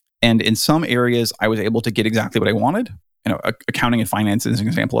 And in some areas, I was able to get exactly what I wanted. Accounting and finance is an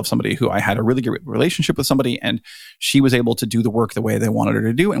example of somebody who I had a really good relationship with somebody, and she was able to do the work the way they wanted her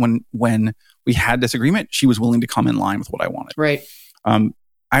to do. And when we had disagreement, she was willing to come in line with what I wanted. Right.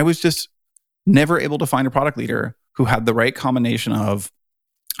 I was just never able to find a product leader who had the right combination of,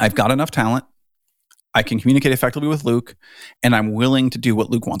 I've got enough talent, I can communicate effectively with Luke, and I'm willing to do what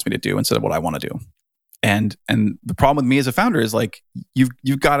Luke wants me to do instead of what I want to do. And the problem with me as a founder is like,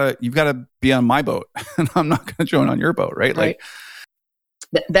 you've got to be on my boat, and I'm not going to join on your boat, right? Like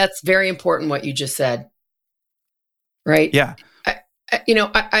that's very important what you just said, right? Yeah.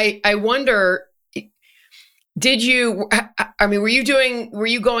 I wonder, were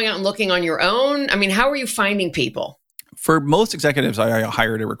you going out and looking on your own? I mean, how are you finding people? For most executives, I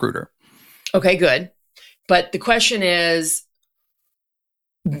hired a recruiter. Okay, good. But the question is,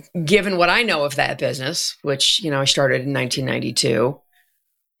 given what I know of that business, which, I started in 1992,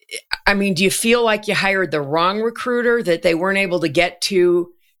 I mean, do you feel like you hired the wrong recruiter, that they weren't able to get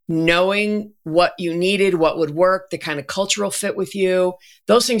to knowing what you needed, what would work, the kind of cultural fit with you?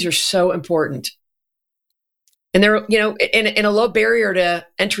 Those things are so important. And they're, in a low barrier to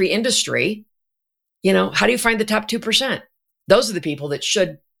entry industry, how do you find the top 2%? Those are the people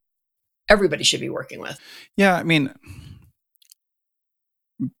that everybody should be working with. Yeah. I mean,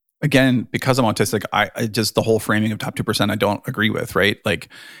 again, because I'm autistic, I just, the whole framing of top 2% I don't agree with, right? Like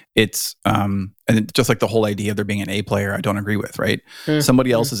it's, and just like the whole idea of there being an A player, I don't agree with, right? Mm-hmm.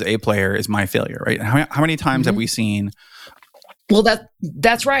 Somebody else's A player is my failure, right? And how many times have we seen? Well,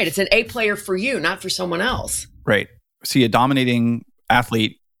 that's right. It's an A player for you, not for someone else. Right. See a dominating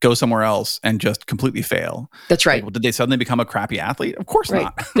athlete go somewhere else and just completely fail. That's right. Like, well, did they suddenly become a crappy athlete? Of course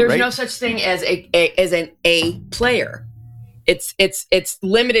not. There's right? no such thing as an A player. It's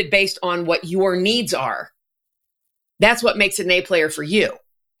limited based on what your needs are. That's what makes it an A player for you.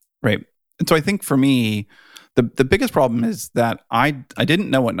 Right. And so I think for me, the biggest problem is that I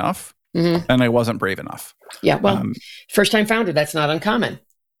didn't know enough and I wasn't brave enough. Yeah. Well, first time founder, that's not uncommon.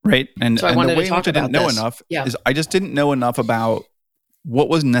 Right. And, so I wanted the way to talk in which I didn't know this. enough is I just didn't know enough about what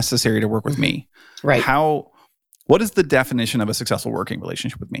was necessary to work with me. Right. What is the definition of a successful working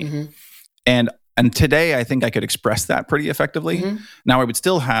relationship with me? And today I think I could express that pretty effectively. Now I would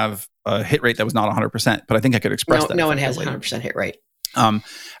still have a hit rate that was not 100%, but I think I could express that. No one has a 100% hit rate. And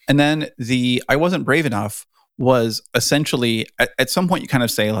then I wasn't brave enough was essentially at some point you kind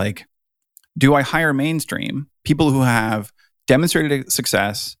of say like, do I hire mainstream people who have demonstrated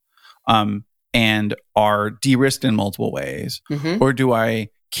success and are de-risked in multiple ways? Or do I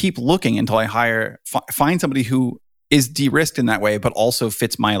keep looking until I find somebody who is de-risked in that way, but also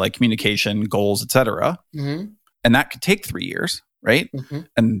fits my like communication goals, et cetera? And that could take 3 years, right?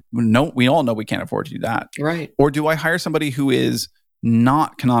 And we all know we can't afford to do that. Right. Or do I hire somebody who is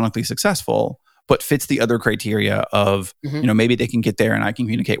not canonically successful, but fits the other criteria of, maybe they can get there and I can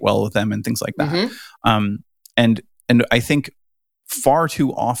communicate well with them and things like that. And I think far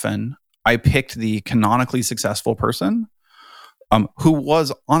too often I picked the canonically successful person who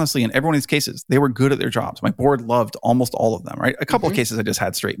was honestly, in everyone's cases, they were good at their jobs. My board loved almost all of them, right? A couple of cases I just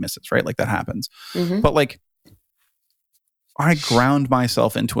had straight misses, right? Like that happens. But like I ground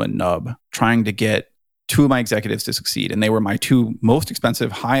myself into a nub trying to get two of my executives to succeed. And they were my two most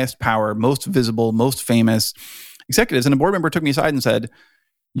expensive, highest power, most visible, most famous executives. And a board member took me aside and said,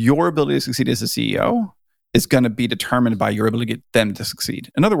 your ability to succeed as a CEO is going to be determined by your ability to get them to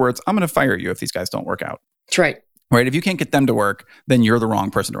succeed. In other words, I'm going to fire you if these guys don't work out. That's right. Right. If you can't get them to work, then you're the wrong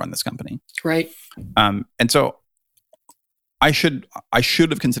person to run this company. Right. And so I should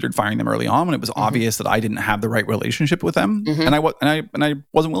have considered firing them early on when it was obvious that I didn't have the right relationship with them, and I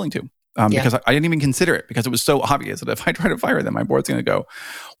wasn't willing to because I didn't even consider it because it was so obvious that if I try to fire them, my board's going to go,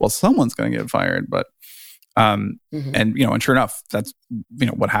 well, someone's going to get fired. But And and sure enough, that's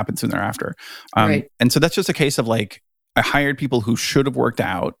what happened soon thereafter. Right. And so that's just a case of like, I hired people who should have worked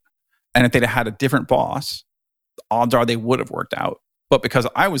out, and if they'd had a different boss, odds are they would have worked out. But because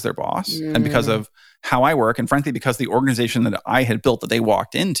I was their boss, and because of how I work, and frankly, because the organization that I had built that they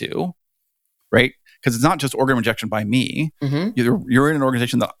walked into, right? Because it's not just organ rejection by me. You're in an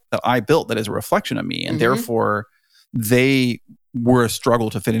organization that I built that is a reflection of me, and therefore they were a struggle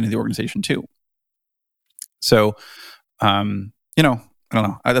to fit into the organization too. So, I don't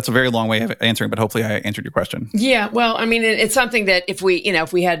know. That's a very long way of answering, but hopefully I answered your question. Yeah. Well, I mean, it's something that if we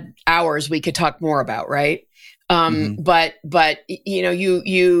had hours, we could talk more about, right? But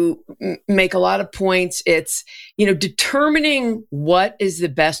you make a lot of points. It's, determining what is the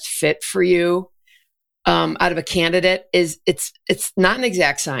best fit for you, out of a candidate it's not an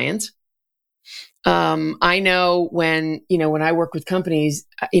exact science. I know when I work with companies,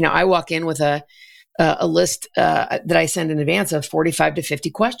 I walk in with a list that I send in advance of 45 to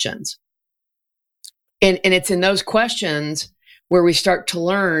 50 questions. And it's in those questions where we start to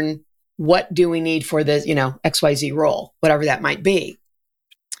learn, what do we need for the, XYZ role, whatever that might be.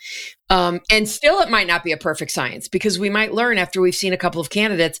 And still, it might not be a perfect science, because we might learn after we've seen a couple of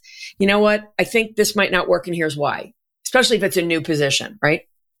candidates, you know what, I think this might not work, and here's why, especially if it's a new position, right?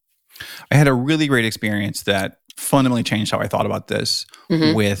 I had a really great experience that fundamentally changed how I thought about this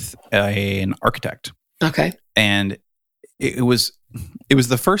with an architect. Okay. And it was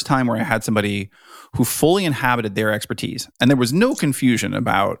the first time where I had somebody who fully inhabited their expertise. And there was no confusion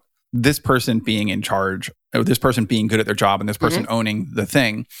about this person being in charge, or this person being good at their job, and this person owning the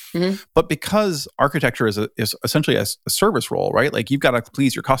thing. But because architecture is essentially a service role, right? Like, you've got to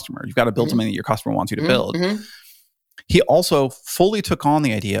please your customer. You've got to build something that your customer wants you to build. He also fully took on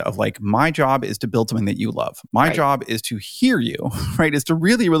the idea of like, my job is to build something that you love. My job is to hear you, right? Is to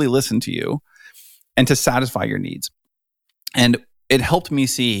really, really listen to you and to satisfy your needs. And it helped me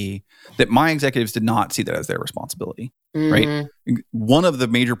see that my executives did not see that as their responsibility, right? One of the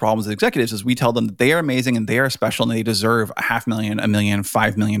major problems with executives is we tell them that they are amazing and they are special and they deserve $500,000, $1 million,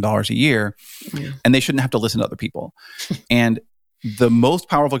 $5 million a year, and they shouldn't have to listen to other people. And the most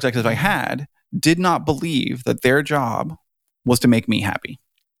powerful executives I had did not believe that their job was to make me happy.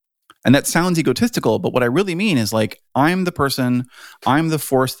 And that sounds egotistical, but what I really mean is like, I'm the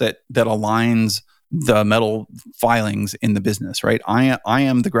force that aligns the metal filings in the business, right? I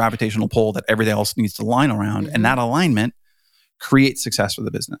am the gravitational pull that everything else needs to line around, and that alignment creates success for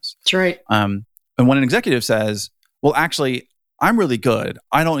the business. That's right. And when an executive says, well, actually, I'm really good,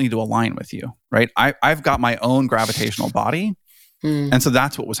 I don't need to align with you, right? I've got my own gravitational body. And so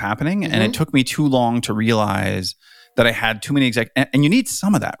that's what was happening. And it took me too long to realize that I had too many and you need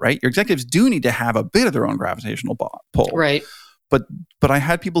some of that, right? Your executives do need to have a bit of their own gravitational pull. Right. But I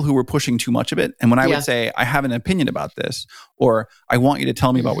had people who were pushing too much of it. And when I would say, I have an opinion about this, or I want you to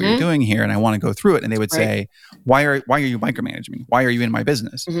tell me about what you're doing here, and I want to go through it. And they would say, why are you micromanaging me? Why are you in my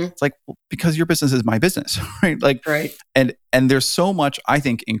business? It's like, well, because your business is my business, right? Like, and there's so much, I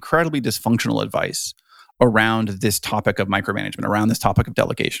think, incredibly dysfunctional advice around this topic of micromanagement, around this topic of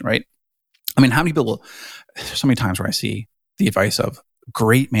delegation, right? I mean, how many people, there's so many times where I see the advice of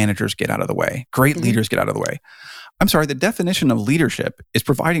great managers get out of the way, great leaders get out of the way. I'm sorry, the definition of leadership is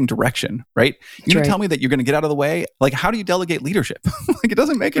providing direction, right? You tell me that you're going to get out of the way. Like, how do you delegate leadership? Like, it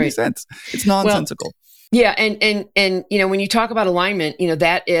doesn't make any sense. It's nonsensical. Well, yeah. And when you talk about alignment,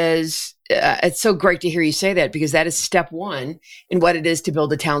 that is, it's so great to hear you say that, because that is step one in what it is to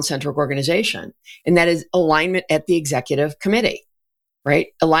build a talent-centric organization. And that is alignment at the executive committee, right?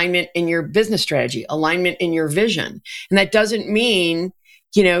 Alignment in your business strategy, alignment in your vision. And that doesn't mean,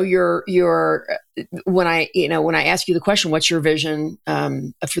 when I ask you the question, what's your vision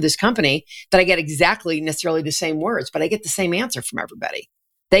for this company, that I get exactly necessarily the same words, but I get the same answer from everybody.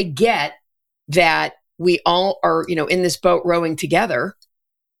 They get that we all are, in this boat rowing together.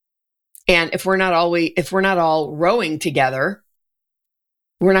 And if we're not all rowing together,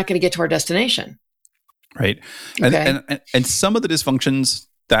 we're not going to get to our destination. Right. Okay. And some of the dysfunctions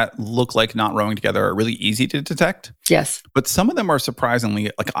that look like not rowing together are really easy to detect. Yes. But some of them are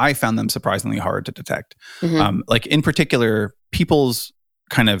surprisingly, like, I found them surprisingly hard to detect. Like, in particular, people's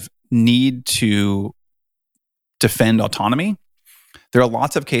kind of need to defend autonomy. There are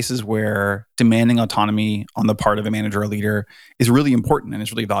lots of cases where demanding autonomy on the part of a manager or leader is really important and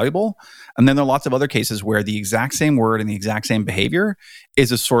is really valuable. And then there are lots of other cases where the exact same word and the exact same behavior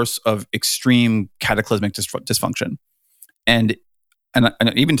is a source of extreme cataclysmic dysfunction. And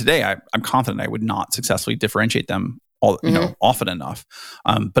even today, I'm confident I would not successfully differentiate them often enough.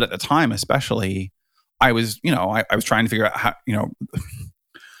 But at the time, especially, I was trying to figure out how,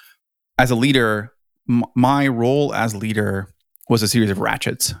 as a leader, my role as leader was a series of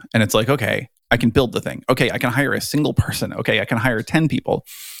ratchets. And it's like, okay, I can build the thing. Okay, I can hire a single person. Okay, I can hire 10 people.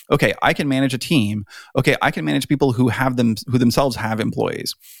 Okay, I can manage a team. Okay, I can manage people who themselves have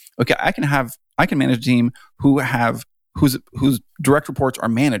employees. Okay, I can manage a team whose direct reports are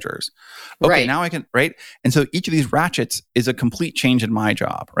managers. Okay, Right. now I can, right? And so each of these ratchets is a complete change in my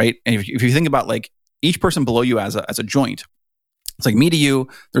job, right? And if you think about like each person below you as a joint, it's like me to you,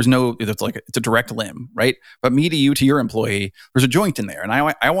 it's a direct limb, right? But me to you, to your employee, there's a joint in there. And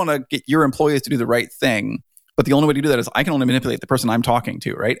I want to get your employees to do the right thing. But the only way to do that is I can only manipulate the person I'm talking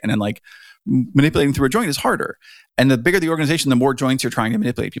to, right? And then like manipulating through a joint is harder. And the bigger the organization, the more joints you're trying to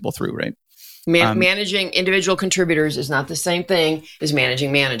manipulate people through, right? Managing individual contributors is not the same thing as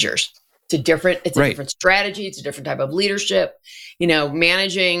managing managers. It's a different strategy. It's a different type of leadership.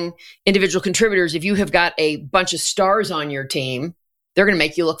 Managing individual contributors, if you have got a bunch of stars on your team, they're going to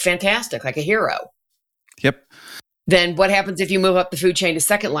make you look fantastic, like a hero. Yep. Then what happens if you move up the food chain to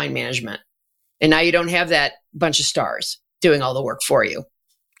second line management? And now you don't have that bunch of stars doing all the work for you.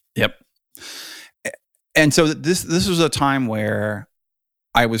 Yep. And so this was a time where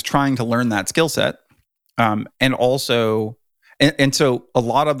I was trying to learn that skill set. And also, and so a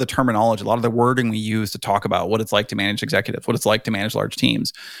lot of the terminology, a lot of the wording we use to talk about what it's like to manage executives, what it's like to manage large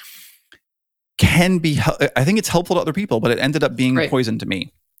teams can be, I think it's helpful to other people, but it ended up being poison to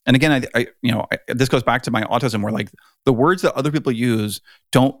me. And again, this goes back to my autism where like the words that other people use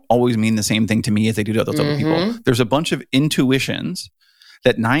don't always mean the same thing to me as they do to those other people. There's a bunch of intuitions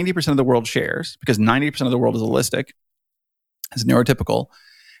that 90% of the world shares because 90% of the world is holistic, is neurotypical.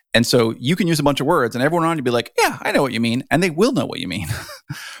 And so you can use a bunch of words and everyone around you be like, yeah, I know what you mean. And they will know what you mean.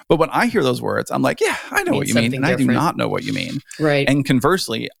 But when I hear those words, I'm like, yeah, I know what you mean. And I do not know what you mean. Right. And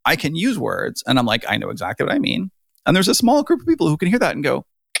conversely, I can use words and I'm like, I know exactly what I mean. And there's a small group of people who can hear that and go,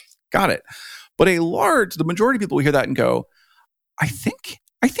 got it. But the majority of people will hear that and go, I think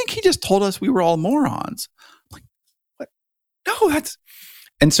he just told us we were all morons. I'm like, what? No,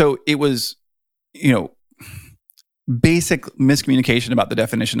 and so it was, basic miscommunication about the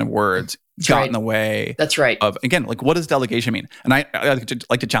definition of words got in the way. That's right. Of, again, like what does delegation mean? And I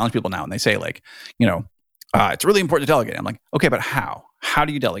like to challenge people now and they say like, it's really important to delegate. I'm like, okay, but how? How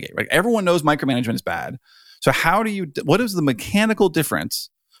do you delegate? Right? Everyone knows micromanagement is bad. So what is the mechanical difference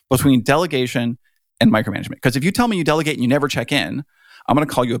between delegation and micromanagement? Because if you tell me you delegate and you never check in, I'm going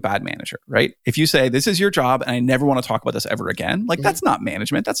to call you a bad manager, right? If you say, this is your job and I never want to talk about this ever again, like that's not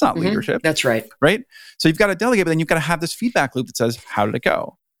management. That's not leadership. That's right. Right? So you've got to delegate, but then you've got to have this feedback loop that says, how did it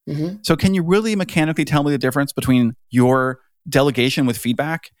go? So can you really mechanically tell me the difference between your delegation with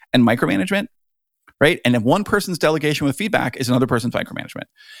feedback and micromanagement? Right? And if one person's delegation with feedback is another person's micromanagement.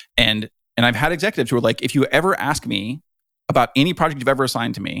 And I've had executives who are like, if you ever ask me about any project you've ever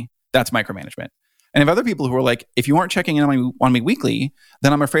assigned to me, that's micromanagement. And I have other people who are like, if you aren't checking in on me weekly,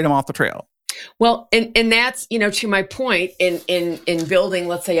 then I'm afraid I'm off the trail. Well, and that's, to my point in building,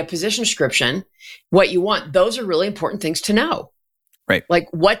 let's say, a position description, what you want, those are really important things to know. Right. Like,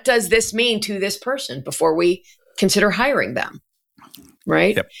 what does this mean to this person before we consider hiring them?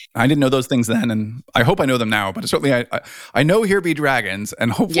 Right. Yep. I didn't know those things then, and I hope I know them now. But certainly, I know here be dragons,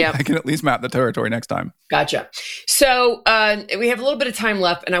 and hopefully, I can at least map the territory next time. Gotcha. So we have a little bit of time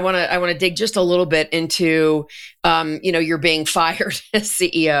left, and I want to dig just a little bit into, you're being fired as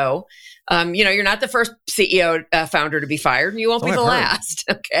CEO. You're not the first CEO founder to be fired, and you won't be the last.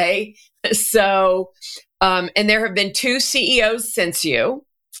 Okay. So, and there have been 2 CEOs since you.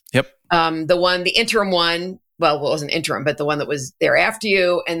 Yep. The interim one. Well, it wasn't interim, but the one that was there after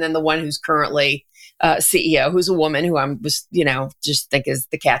you, and then the one who's currently CEO, who's a woman who just think is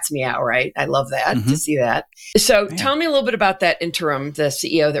the cat's meow, right? I love that to see that. So tell me a little bit about that interim, the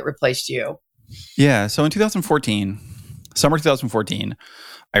CEO that replaced you. Yeah. So in summer 2014,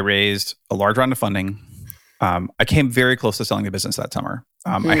 I raised a large round of funding. I came very close to selling the business that summer.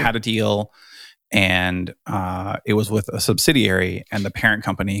 I had a deal and it was with a subsidiary and the parent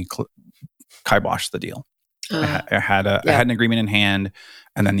company kiboshed the deal. I had an agreement in hand,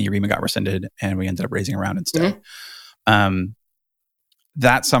 and then the agreement got rescinded, and we ended up raising a round instead.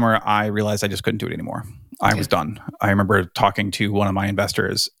 That summer, I realized I just couldn't do it anymore. I was done. I remember talking to one of my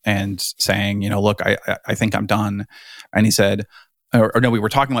investors and saying, look, I think I'm done. And he said, or no, we were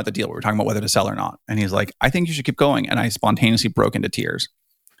talking about the deal. We were talking about whether to sell or not. And he's like, I think you should keep going. And I spontaneously broke into tears.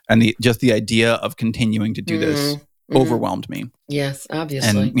 And the idea of continuing to do this overwhelmed me. Yes,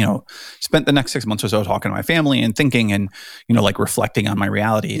 obviously. And, spent the next 6 months or so talking to my family and thinking and, reflecting on my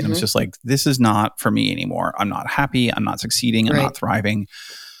reality. And it was just like, this is not for me anymore. I'm not happy. I'm not succeeding. I'm not thriving.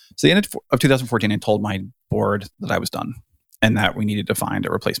 So the end of 2014, I told my board that I was done. and that we needed to find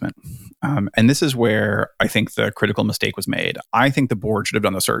a replacement. And this is where I think the critical mistake was made. I think the board should have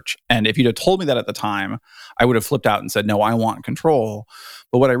done the search. And if you'd have told me that at the time, I would have flipped out and said, no, I want control.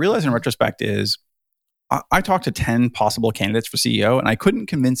 But what I realized in retrospect is I talked to 10 possible candidates for CEO, and I couldn't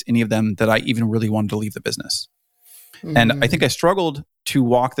convince any of them that I even really wanted to leave the business. Mm-hmm. And I think I struggled to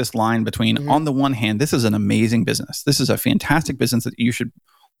walk this line between, on the one hand, this is an amazing business. This is a fantastic business that you should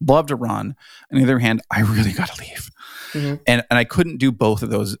love to run. On the other hand, I really got to leave. And I couldn't do both of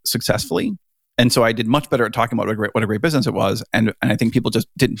those successfully. And so I did much better at talking about what a great business it was. And I think people just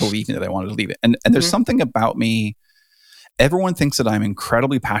didn't believe me that I wanted to leave it. And there's something about me. Everyone thinks that I'm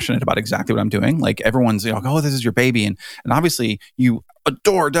incredibly passionate about exactly what I'm doing. Like everyone's, oh, this is your baby. And obviously you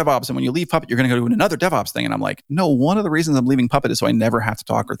adore DevOps. And when you leave Puppet, you're going to go do another DevOps thing. And I'm like, no, one of the reasons I'm leaving Puppet is so I never have to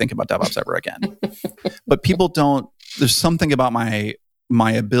talk or think about DevOps ever again. But people don't, there's something about my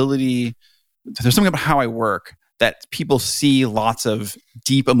ability, there's something about how I work that people see lots of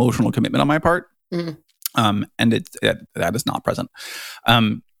deep emotional commitment on my part. And that is not present.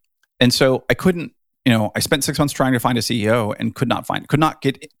 And so I couldn't, I spent 6 months trying to find a CEO and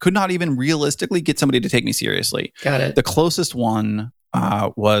could not even realistically get somebody to take me seriously. Got it. The closest one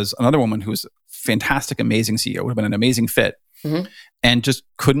was another woman who was fantastic, amazing CEO, would have been an amazing fit, and just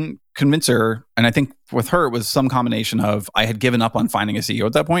couldn't convince her. And I think with her, it was some combination of I had given up on finding a CEO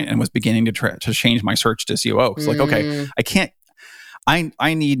at that point and was beginning to change my search to COO. It's like, okay, I can't.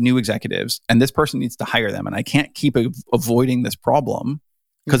 I need new executives, and this person needs to hire them, and I can't keep avoiding this problem.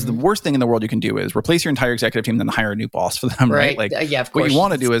 Because the worst thing in the world you can do is replace your entire executive team and then hire a new boss for them, right? Like, yeah, of course. What you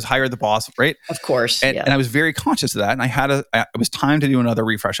want to do is hire the boss, right? Of course. And I was very conscious of that. And it was time to do another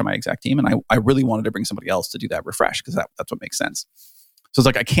refresh on my exec team. And I really wanted to bring somebody else to do that refresh because that's what makes sense. So it's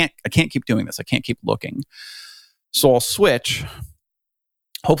like, I can't keep doing this. I can't keep looking. So I'll switch.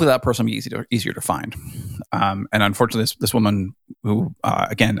 Hopefully that person will be easier to find. And unfortunately, this woman who,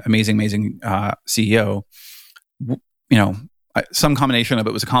 again, amazing CEO, some combination of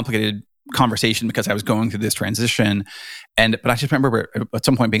it was a complicated conversation because I was going through this transition. But I just remember at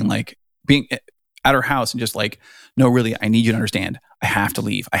some point being at her house and just like, no, really, I need you to understand. I have to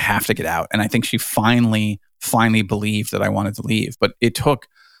leave. I have to get out. And I think she finally believed that I wanted to leave. But it took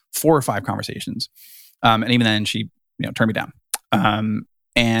 4 or 5 conversations. And even then she, turned me down.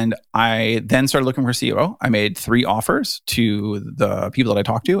 And I then started looking for a CEO. I made 3 offers to the people that I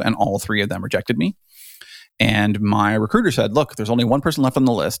talked to, and all 3 of them rejected me. And my recruiter said, look, there's only one person left on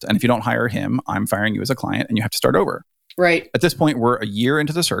the list. And if you don't hire him, I'm firing you as a client and you have to start over. Right. At this point, we're a year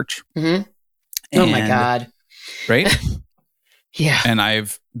into the search. Oh my God. Right? Yeah. And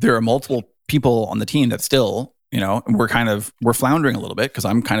there are multiple people on the team that still, we're floundering a little bit because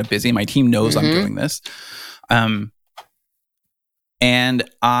I'm kind of busy. My team knows I'm doing this. And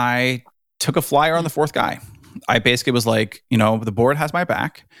I took a flyer on the 4th guy. I basically was like, the board has my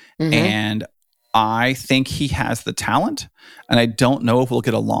back and I think he has the talent, and I don't know if we'll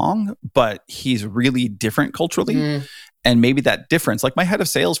get along, but he's really different culturally. And maybe that difference, like my head of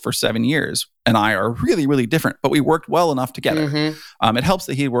sales for 7 years and I are really, really different, but we worked well enough together. It helps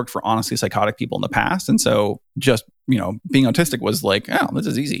that he had worked for honestly psychotic people in the past. And so just, being autistic was like, oh, this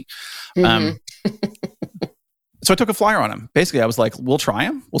is easy. So I took a flyer on him. Basically, I was like, we'll try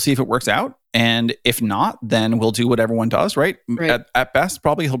him. We'll see if it works out. And if not, then we'll do what everyone does, right? At best,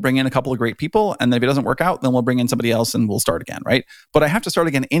 probably he'll bring in a couple of great people. And then if it doesn't work out, then we'll bring in somebody else and we'll start again, right? But I have to start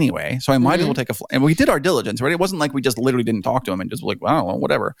again anyway. So I might as well take a flyer. And we did our diligence, right? It wasn't like we just literally didn't talk to him and just like, well,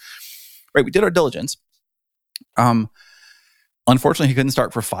 whatever. Right? We did our diligence. Unfortunately, he couldn't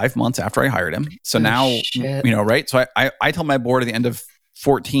start for 5 months after I hired him. So now, right? So I told my board at the end of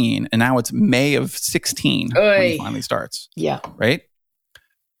 14, and now it's May of 16 when he finally starts. Yeah. Right?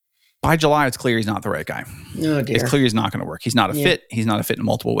 By July, it's clear he's not the right guy. Oh, dear. It's clear he's not going to work. He's not a fit. He's not a fit in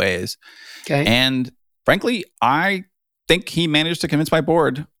multiple ways. Okay. And frankly, I think he managed to convince my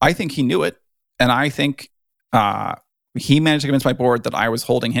board. I think he knew it. And I think he managed to convince my board that I was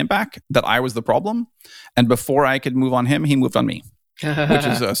holding him back, that I was the problem. And before I could move on him, he moved on me. Which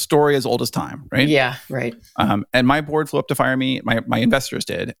is a story as old as time, right? Yeah, right. And my board flew up to fire me. My investors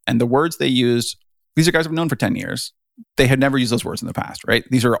did. And the words they used, these are guys I've known for 10 years. They had never used those words in the past, right?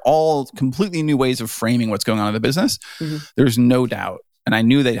 These are all completely new ways of framing what's going on in the business. There's no doubt. And I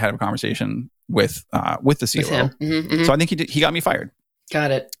knew they'd had a conversation with the COO. So I think he got me fired. Got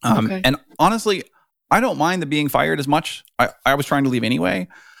it. Okay. And honestly, I don't mind the being fired as much. I was trying to leave anyway.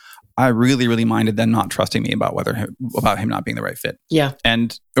 I really, really minded them not trusting me about him not being the right fit. Yeah.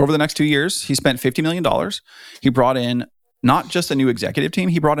 And over the next 2 years, he spent $50 million. He brought in not just a new executive team,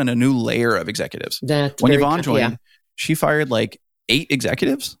 he brought in a new layer of executives. When Yvonne joined, she fired like 8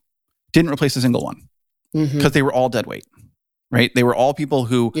 executives, didn't replace a single one because they were all dead weight. right? They were all people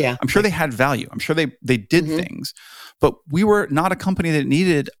who Yeah. I'm sure they had value. I'm sure they did things, but we were not a company that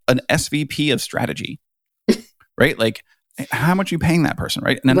needed an SVP of strategy, right? Like, how much are you paying that person,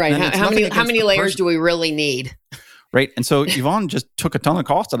 right? And how many layers do we really need? Right. And so Yvonne just took a ton of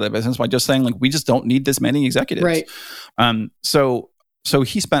cost out of the business by just saying, like, we just don't need this many executives. Right. So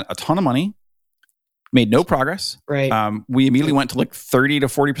he spent a ton of money, made no progress. Right. We immediately went to like 30 to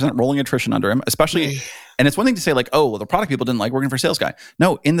 40% rolling attrition under him, especially. And it's one thing to say like, oh, well, the product people didn't like working for a sales guy.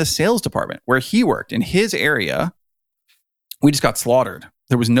 No, in the sales department where he worked in his area, we just got slaughtered.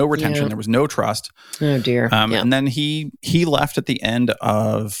 There was no retention. There was no trust. Oh dear. And then he left at the end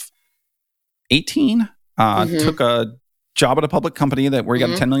of 18. Took a job at a public company where he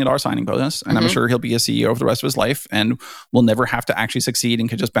got a $10 million signing bonus. And I'm sure he'll be a CEO for the rest of his life and will never have to actually succeed and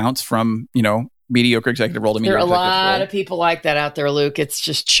could just bounce from, mediocre executive role to mediocre executive role. There are a lot of people like that out there, Luke. It's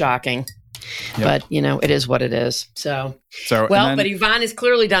just shocking. Yep. But, it is what it is. But Yvonne has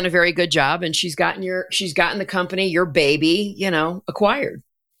clearly done a very good job and she's gotten the company, your baby, acquired.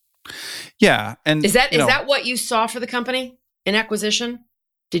 Yeah. And is that what you saw for the company in acquisition?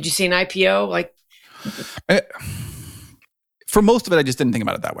 Did you see an IPO? For most of it, I just didn't think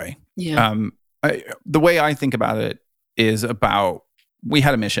about it that way. Yeah. The way I think about it is about, we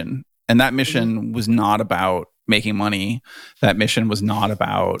had a mission, and that mission was not about making money. That mission was not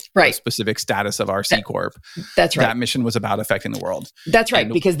about the specific status of our C Corp. That's right. That mission was about affecting the world. That's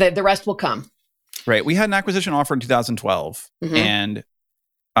right, because the rest will come. Right. We had an acquisition offer in 2012, and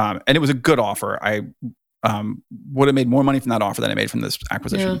it was a good offer. I would have made more money from that offer than I made from this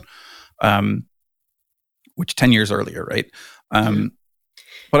acquisition. Yeah. Which 10 years earlier, right? But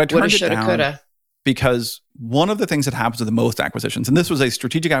I turned it down because one of the things that happens with the most acquisitions, and this was a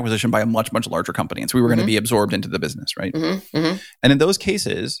strategic acquisition by a much, much larger company, and so we were going to be absorbed into the business, right? And in those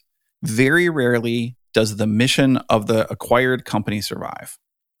cases, very rarely does the mission of the acquired company survive,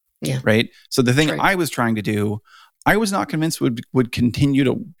 right? So the thing I was trying to do, I was not convinced would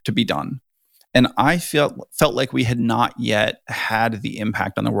continue to be done. And I felt like we had not yet had the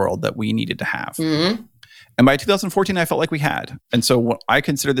impact on the world that we needed to have. And by 2014, I felt like we had. And so I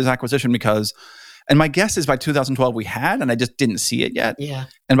considered this acquisition and my guess is by 2012 we had, and I just didn't see it yet. Yeah.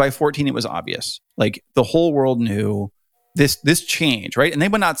 And by 14, it was obvious. Like the whole world knew this change, right? And they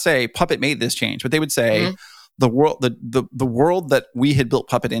would not say Puppet made this change, but they would say the world that we had built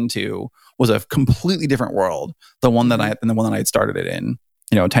Puppet into was a completely different world than the one that I had started it in,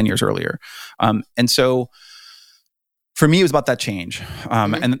 10 years earlier. And so for me, it was about that change.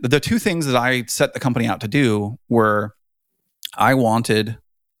 And the two things that I set the company out to do were I wanted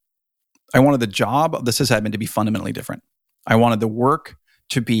the job of the sysadmin to be fundamentally different. I wanted the work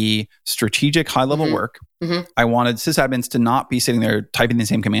to be strategic, high-level work. I wanted sysadmins to not be sitting there typing the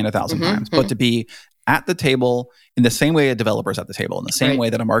same command 1,000 times, but to be at the table in the same way a developer's at the table, in the same way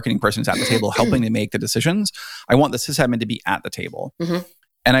that a marketing person is at the table helping to make the decisions. I want the sysadmin to be at the table.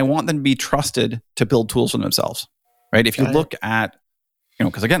 And I want them to be trusted to build tools for themselves. Right? If you look at,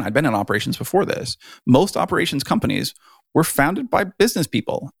 because again, I'd been in operations before this. Most operations companies were founded by business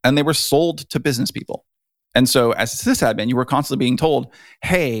people and they were sold to business people. And so as a sysadmin, you were constantly being told,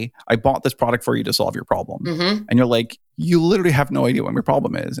 hey, I bought this product for you to solve your problem. And you're like, you literally have no idea what your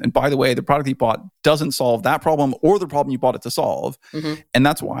problem is. And by the way, the product you bought doesn't solve that problem or the problem you bought it to solve. And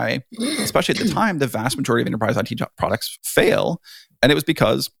that's why, especially at the time, the vast majority of enterprise IT products fail. And it was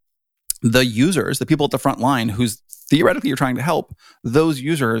because the users, the people at the front line who's theoretically you're trying to help, those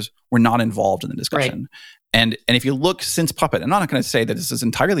users were not involved in the discussion. And if you look since Puppet, I'm not going to say that this is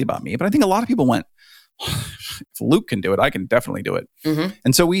entirely about me, but I think a lot of people went, if Luke can do it, I can definitely do it.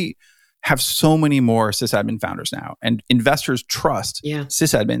 And so we have so many more sysadmin founders now, and investors trust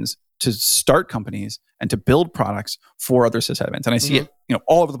sysadmins to start companies and to build products for other sysadmins. And I see it,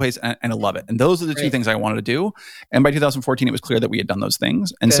 all over the place, and I love it. And those are the two things I wanted to do. And by 2014, it was clear that we had done those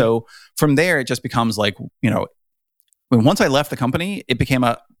things. And so from there, it just becomes like, once I left the company, it became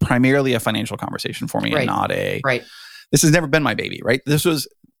primarily a financial conversation for me and not this has never been my baby, right? This was,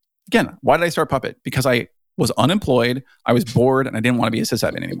 again, why did I start Puppet? Because I was unemployed, I was bored, and I didn't want to be a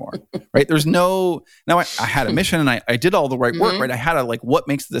sysadmin anymore, right? There's now I had a mission and I did all the right work, right? I had what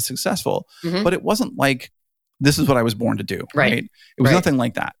makes this successful, but it wasn't like, this is what I was born to do, right? It was nothing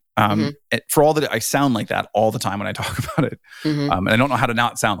like that. For all that I sound like that all the time when I talk about it. And I don't know how to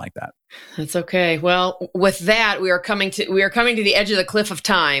not sound like that. That's okay. Well, with that, we are coming to the edge of the cliff of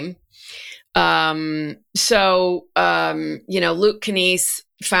time. Luke Knies,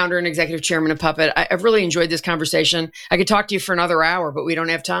 founder and executive chairman of Puppet. I've really enjoyed this conversation. I could talk to you for another hour, but we don't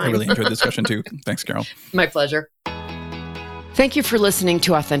have time. I really enjoyed the discussion too. Thanks, Carol. My pleasure. Thank you for listening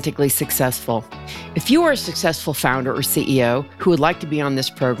to Authentically Successful. If you are a successful founder or CEO who would like to be on this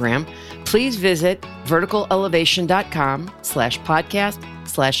program, please visit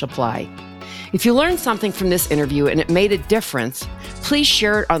verticalelevation.com/podcast/apply. If you learned something from this interview and it made a difference, please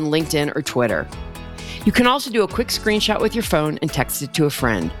share it on LinkedIn or Twitter. You can also do a quick screenshot with your phone and text it to a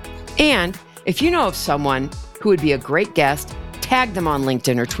friend. And if you know of someone who would be a great guest, tag them on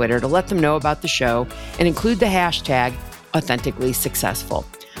LinkedIn or Twitter to let them know about the show and include the hashtag Authentically Successful.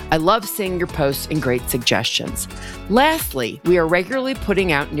 I love seeing your posts and great suggestions. Lastly, we are regularly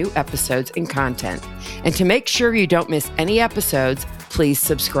putting out new episodes and content. And to make sure you don't miss any episodes, please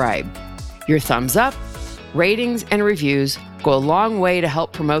subscribe. Your thumbs up, ratings, and reviews go a long way to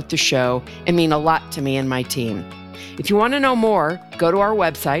help promote the show and mean a lot to me and my team. If you want to know more, go to our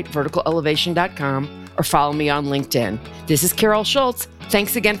website, verticalelevation.com, or follow me on LinkedIn. This is Carol Schultz.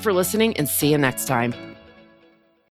 Thanks again for listening, and see you next time.